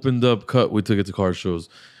 literally opened up cut. We took it to car shows.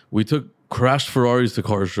 We took crashed Ferraris to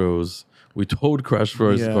car shows. We towed crashed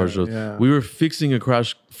Ferraris to Yeah, car shows. yeah. We were fixing a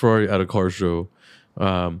crashed Ferrari at a car show.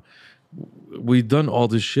 We've done all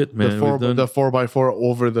this shit, man. the We've done, 4x4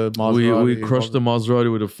 over the Maserati. we crushed the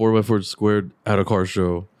Maserati with a 4x4 squared at a car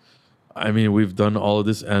show. I mean, we've done all of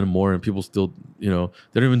this and more, and people still, they don't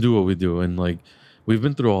even do what we do. And like, we've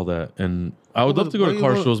been through all that. And I would love to go Why to you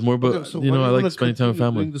car wanna- shows more, but okay, so I why like wanna spending time with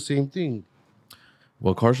continue family. doing the same thing.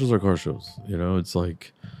 Well, car shows are car shows. It's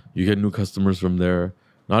like you get new customers from there.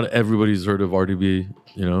 Not everybody's heard of RDB,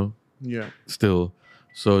 Yeah. still.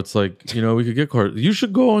 So it's like, we could get cars. You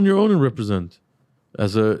should go on your own and represent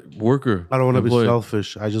as a worker. I don't want to be employee.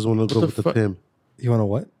 selfish. I just want to go the with the fuck? Pim. You want to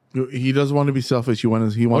what? He doesn't want to be selfish. He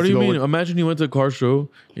wants What do to you go mean? with- Imagine you went to a car show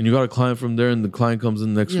and you got a client from there, and the client comes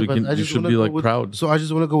in next Yeah, week, but and I you just should wanna be go like with- proud. So I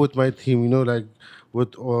just want to go with my team. Like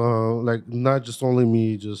with like not just only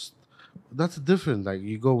me. Just that's different. Like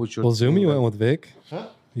you go with your. Well, team, Zumi like- went with Vic. Huh?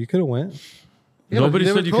 You could have went. Yeah, but Nobody he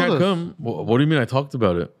never said you told can't us. come. What do you mean? I talked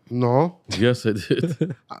about it. No, Yes, I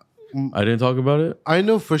did. I didn't talk about it. I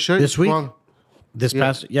know for sure. This it's week? wrong. This Yeah.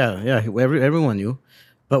 past, everyone knew,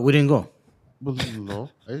 but we didn't go. But no,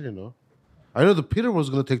 I didn't know. I know that Peter was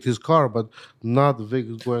gonna take his car, but not Vic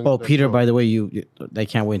is going. Oh, to that Peter, show. by the way, they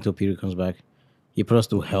can't wait until Peter comes back. He put us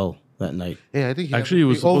through hell that night. Yeah, I think he Actually, he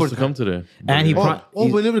was supposed to come overtime. today. And he, Oh, pro- oh,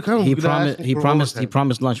 he, but never come. he We're gonna promised ask him he for promised he overtime.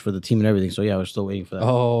 promised lunch for the team and everything. So yeah, we're still waiting for that.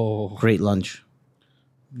 Oh, Great lunch.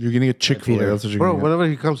 You're getting a Chick-fil-A. Peter. That's what you're Bro, gonna get. whenever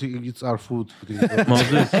he comes, he eats our food.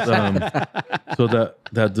 Moses, so that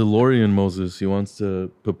DeLorean, Moses, he wants to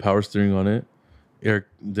put power steering on it,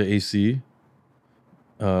 the AC.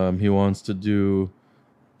 He wants to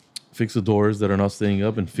fix the doors that are not staying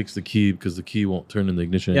up and fix the key because the key won't turn in the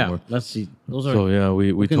ignition Yeah, anymore. let's see. Those are So yeah,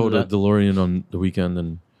 we can do towed a that. DeLorean on the weekend,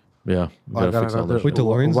 and yeah, we I gotta got fix all another- that. wait, shit.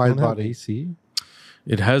 DeLoreans Wide don't have body. AC.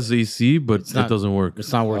 It has AC, but it not- doesn't work.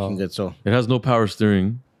 it's not working good. So It has no power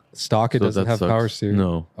steering. Stock, it So doesn't that have sucks. power steering.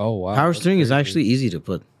 No, Oh wow. power that's steering is crazy. actually easy to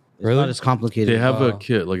put. It's Really? not as complicated. they have a Oh.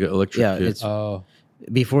 kit like an electric Yeah, kit. it's Oh,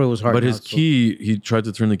 before it was hard. But now his it's so- key, he tried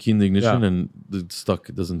to turn the key in the ignition Yeah. and it's stuck.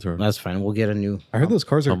 It doesn't turn. That's fine. We'll get a new. I heard those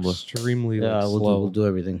cars are Tumbler. extremely Yeah, like, we'll slow. we'll do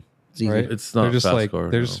everything. It's easy. right? It's not They're a just fast like car,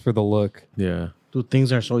 they're no. just for the look. Yeah. Dude,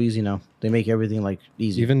 things are so easy now. They make everything like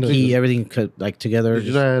easy. Even Even the- everything like together. Did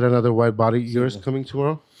you know I had another wide body? Yours coming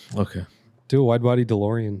tomorrow? Okay. Do a wide body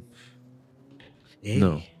DeLorean. Hey.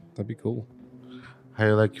 No, That'd be cool. How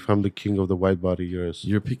you like if I'm the king of the wide body? Yours.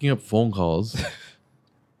 you're picking up phone calls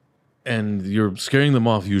and you're scaring them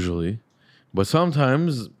off usually, but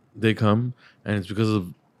sometimes they come and it's because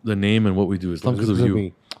of the name and what we do. It's not because of you.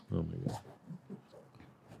 Me. Oh my god.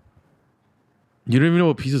 You don't even know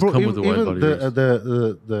what pieces Bro, come with the wide even body.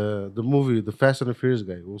 the movie, the Fast and the Furious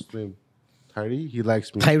guy, what's his name? Tyree. He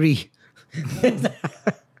likes me. Tyree.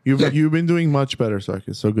 You've been doing much better,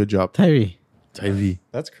 Sarkis. So good job. Tyree. Tyree.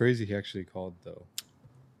 That's crazy. He actually called though.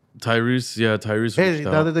 Tyrese, yeah, Tyrese Hey, reached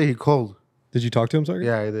the other out. day he called. Did you talk to him, Sarkis?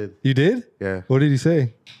 Yeah, I did. You did? Yeah. What did he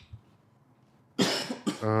say?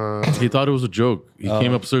 He thought it was a joke. He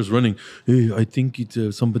came upstairs running. Hey, I think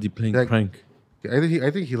it's somebody playing Like- prank. I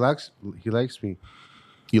think he likes me.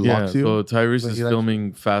 He Yeah, locks you. so Tyrese But is he likes-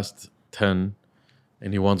 filming Fast 10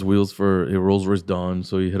 and he wants wheels for a Rolls Royce Dawn,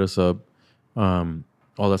 so he hit us up.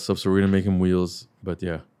 All that stuff. So we're gonna make him wheels. But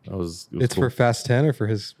yeah, it was It's cool. for Fast 10 or for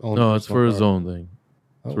his own? No, it's for personal his car? own thing.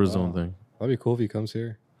 It's Oh, for his wow. own thing. That'd be cool if he comes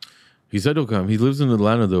here. He said he'll come. He lives in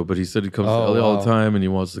Atlanta though, but he said he comes to Oh, LA all wow. the time and he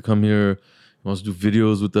wants to come here. wants to do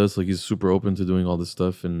videos with us. Like he's super open to doing all this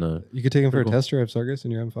stuff. And You could take him for a test drive, Sargus,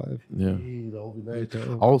 in your M5. yeah, That would be nice.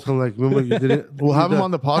 I was kind of like, remember you did it? We'll have him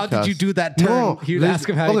on the podcast. How did you do that turn? No, He would ask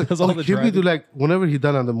him how he does all the Can we do driving. like whenever he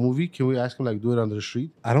done on the movie? Can we ask him like do it on the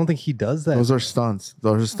street? I don't think he does that. Those are stunts.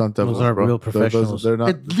 Those are stunt devils. are bro. real professionals. They're not.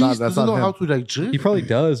 At it's least not, that's doesn't not know him. how to like drift. He probably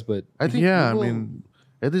does, but I think. Yeah, I people- mean,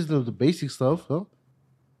 at least know the basic stuff. Huh?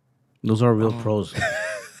 Those are real pros.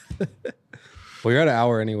 well, you're at an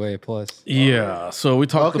hour anyway. Plus, yeah. So we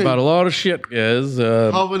talked Okay. about a lot of shit, guys.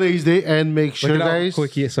 Have a nice day and make sure, look at guys. how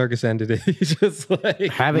quick Sargus ended it. He's just like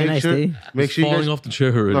Have a Make nice sure, day. make sure you falling guys. off the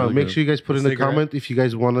chair already. No, Look make at sure you guys put in the Cigarette. comment if you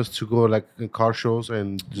guys want us to go like in car shows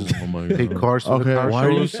and just Oh my take God. cars to Okay, the car Why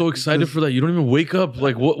are you shows. so excited for that? You don't even wake up.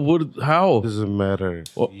 Like what? What? How? Doesn't matter.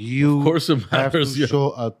 Well, You of course it have matters, to yeah.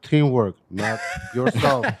 show a teamwork, not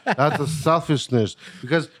yourself. That's a selfishness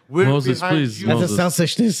because we're Moses, behind please, you. That's a Moses.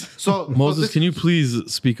 selfishness. So Moses, this, can you please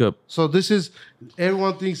speak up? So this is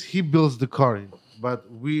everyone thinks he builds the car, but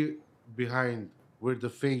we behind. We're the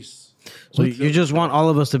face. So you just want all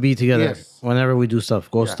of us to be together Yes. whenever we do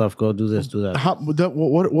stuff. Go Yeah. stuff. Go do this. Do that.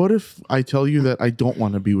 what if I tell you that I don't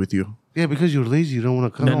want to be with you? Yeah, because you're lazy. You don't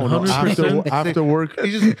want to come. Then 100%. After work,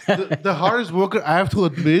 It's just the hardest worker. I have to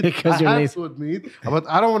admit. Because I you're have lazy. to admit, but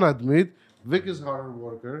I don't want to admit. Vic is a hard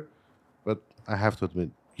worker, but I have to admit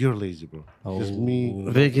you're lazy, bro. Just me.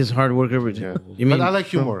 Vic is hard worker. Yeah. You mean but I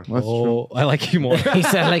like you more. that's true. oh, I like you more. he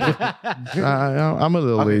said like I'm a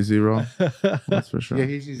little lazy, bro. That's for sure. Yeah,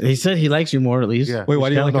 he's he said he likes you more at least. yeah. Wait, why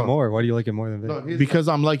do you like No. him more? Why do you like him more than Vic? No, he's Because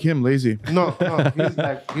I'm like him, lazy. no, he's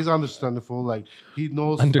like he's understandable. Like he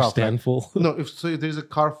knows Understandable. Stuff. Like, no, if there's a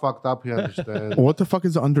car fucked up, he understands. What the fuck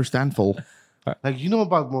is understandful? Like you know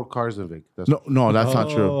about more cars than Vic. That's No, that's not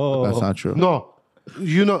true. Oh. That's not true. no,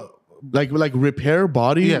 you know. Like repair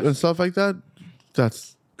body Yes. and stuff like that.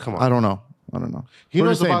 That's Come on. I don't know. He What are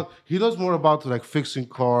knows you saying? about. He knows more about like fixing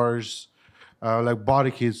cars, like body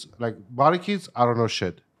kits. Like body kits, I don't know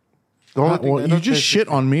shit. The only thing I Well, know you just is- shit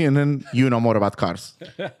on me, and then you know more about cars.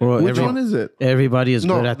 Bro, Which one is it? everybody is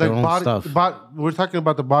No, good at their like own body. stuff. We're talking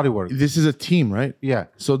about the body work. This is a team, right? Yeah,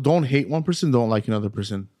 So don't hate one person, don't like another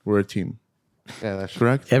person. We're a team, yeah, that's true.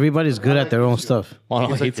 correct? Everybody's good at their own stuff.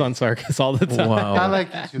 Mono hates on Sargus all the time. Wow. I like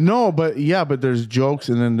you too. No, but there's jokes,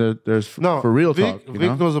 and then there's No, for real Vic, talk. You Vic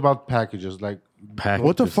know? knows about packages. Like Packages.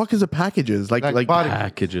 What the fuck is a packages? Like body.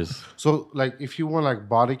 Packages. So like if you want like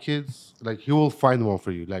body kits, like he will find one for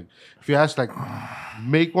you. Like if you ask like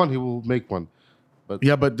make one, he will make one.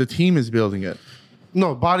 yeah, but the team is building it.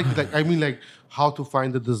 No body kit, like I mean like how to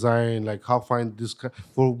find the design, like how find this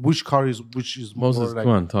for which car is which is Moses, more like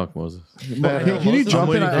come on, talk, Moses. Can you jump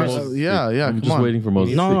in? waiting for Moses. Yeah, I'm come just on. waiting for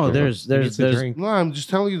Moses. No, to no, take there's Needs to drink. No, I'm just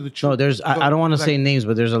telling you the truth. no, there's. I don't want to say names,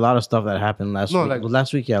 but there's a lot of stuff that happened last No, week. like- Well,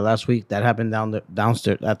 last week that happened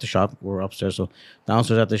downstairs at the shop. We're upstairs, so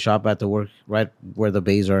downstairs at the shop at the work, right where the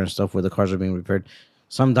bays are and stuff, where the cars are being repaired.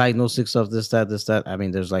 Some diagnostics of this, that. I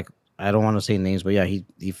mean, there's like I don't want to say names, but yeah, he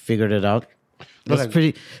figured it out. That's like-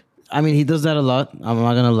 pretty. I mean, he does that a lot. I'm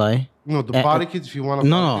not gonna lie. No, the body kits if you want to.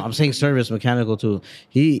 No, I'm saying service mechanical too.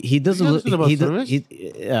 He does a You little. understood about He,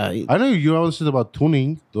 service? yeah. I know you always said about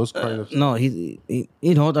tuning those kind of. No, he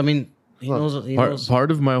you know. I mean, he knows. He knows.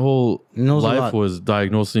 Part of my whole knows a life lot. was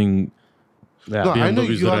diagnosing. Yeah. No, I know BMWs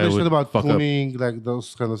you that I understood would about fuck up. tuning, like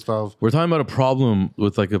those kind of stuff. We're talking about a problem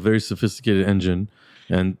with like a very sophisticated engine,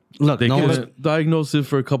 and Look, they no can one's- diagnose it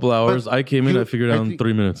for a couple hours. I came in, you- I figured it I out in think-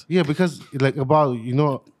 3 minutes. Yeah, because like about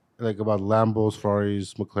like about Lambos,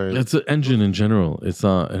 Ferraris, McLaren. It's an engine in general. It's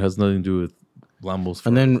not. It has nothing to do with Lambos.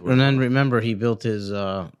 And then remember he built his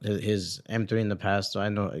M3 in the past. So I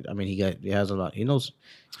know. I mean, he has a lot. He knows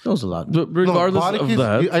a lot. But regardless body of kits,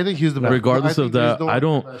 that, I think he's the best. regardless I of think he's that, the I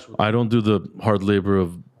one best with don't do the hard labor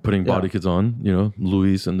of putting body kits on. You know,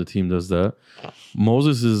 Luis and the team does that.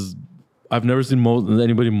 Moses is. I've never seen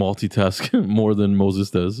anybody multitask more than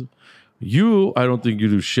Moses does. I don't think you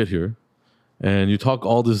do shit here, and you talk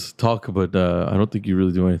all this talk, but I don't think you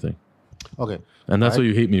really do anything. Okay, And that's why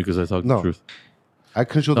you hate me because I talk No. the truth. I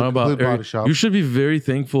control the Not about complete body Eric. shop. You should be very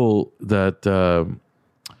thankful that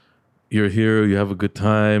you're here. You have a good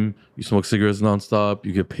time. You smoke cigarettes nonstop.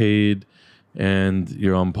 You get paid, and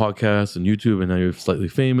you're on podcasts and YouTube, and now you're slightly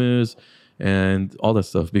famous and all that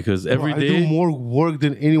stuff. Because every I do day, more work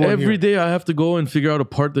than anyone. every day I have to go and figure out a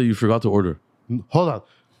part that you forgot to order. Hold on.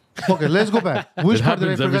 Okay, let's go back. Which It part did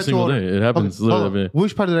I happens every forget to single order? day. It happens Okay, hold literally. on.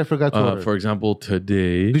 Which part did I forget to order? For example,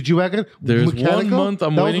 today Did you wagon? there's one Mechanical? month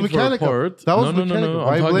I'm That was waiting for a mechanical. part. That was No. mechanical. I'm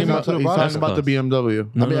Why talking blame it about to the He's bottom? talking about the BMW.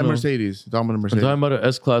 No, I mean, no, no. Mercedes. He's talking about a I'm Mercedes. talking about an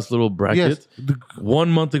S-Class little bracket. Yes. 1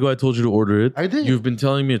 month ago, I told you to order it. I did. You've been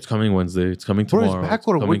telling me it's coming Wednesday. It's coming Bro, tomorrow. it's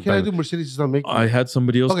backward. It's What coming can I back. do? Mercedes is not making I had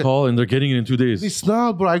somebody else Okay. call, and they're getting it in 2 days. It's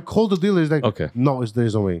not, bro. I called the dealer. He's like, Okay. no,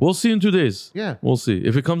 there's no way. We'll see in 2 days. Yeah. We'll see.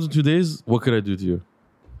 If it comes in 2 days, what could I do to you?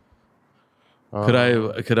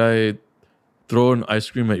 Could I throw an ice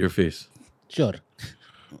cream at your face? Sure.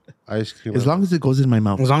 Ice cream. As long as it goes in my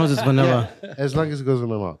mouth. As long as it's vanilla. As long as it goes in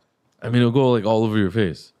my mouth. I mean, it'll go like all over your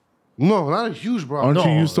face. No, not a huge, bro. Aren't No.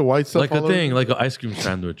 you used to white stuff? Like a all over? thing, like an ice cream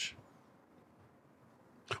sandwich.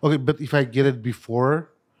 Okay, but if I get it before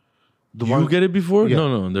the You get it before? Yeah.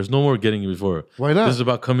 No. There's no more getting it before. Why not? This is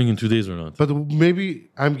about coming in 2 days or not. But maybe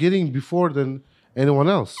I'm getting before than anyone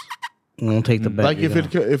else. Won't take the bet. Like you're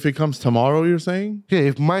if it comes tomorrow, you're saying Yeah,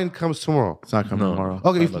 if mine comes tomorrow. it's not coming No. tomorrow.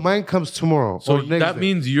 Okay, if mine comes tomorrow. So or next that day,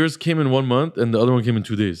 means yours came in 1 month and the other one came in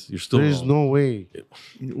 2 days. You're still there's wrong. no way.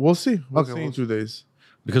 We'll see. We'll Okay, see in we'll 2 days.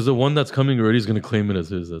 Because the one that's coming already is going to claim it as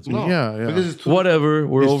his. That's No, Yeah. Because it's too whatever.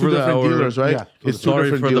 We're It's over two the different hour. dealers, right? Yeah. It's two Sorry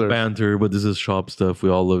different for dealers. the banter, but this is shop stuff.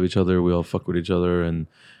 We all love each other. We all fuck with each other, and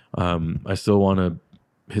I still want to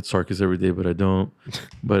hit Sarkis every day, but I don't.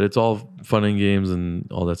 But it's all fun and games and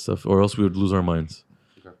all that stuff, or else we would lose our minds.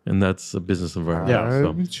 And that's a business environment.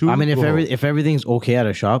 Yeah. So I mean, if everything's okay at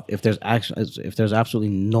a shop, if there's absolutely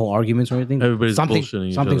no arguments or anything, everybody's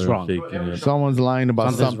bullshitting something's each other, wrong. faking it. Someone's lying about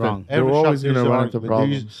Something's something. wrong. They're Every always shop going to there's run an into argument.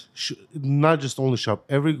 problems. Not just only shop.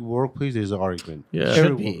 Every workplace there's an argument. Yeah. Every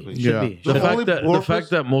Should be. workplace. Should Yeah. be. The The only the fact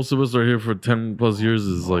that most of us are here for 10 plus years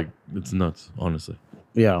is like it's nuts, honestly.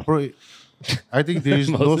 Yeah. Bro, I think there is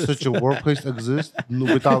no such a workplace exist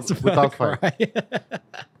without fight.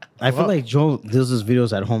 I feel like Joe does his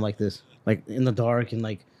videos at home like this, like in the dark and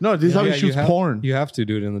like. No, this is how he shoots porn. You have to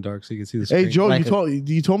do it in the dark so you can see the Hey, screen. Joe, Like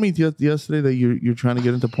you told me yesterday that you're trying to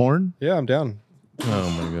get into porn. Yeah, I'm down. Oh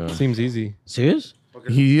my god. Seems easy. Serious?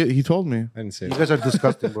 He told me. I didn't say You that. guys are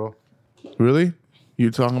disgusting, bro. Really? You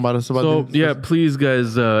talking about us about? So the- yeah, please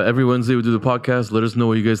guys, every Wednesday we do the podcast. Let us know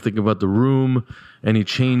what you guys think about the room, any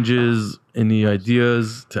changes, any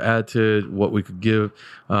ideas to add to it, what we could give.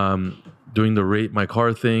 Doing the rate my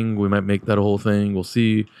car thing, we might make that a whole thing. We'll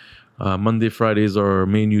see. Monday, Fridays are our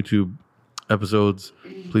main YouTube episodes.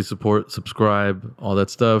 Please support, subscribe, all that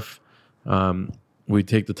stuff. We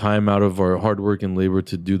take the time out of our hard work and labor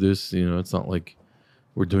to do this. You know, it's not like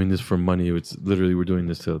we're doing this for money. It's literally we're doing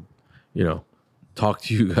this to, you know, talk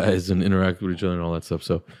to you guys and interact with each other and all that stuff.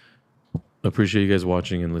 So appreciate you guys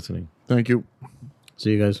watching and listening. Thank you.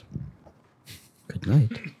 See you guys. Good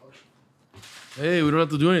night. Hey, we don't have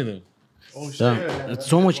to do anything. Yeah. It's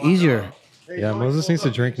so much easier. Yeah, Moses needs to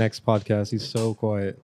drink next podcast. He's so quiet.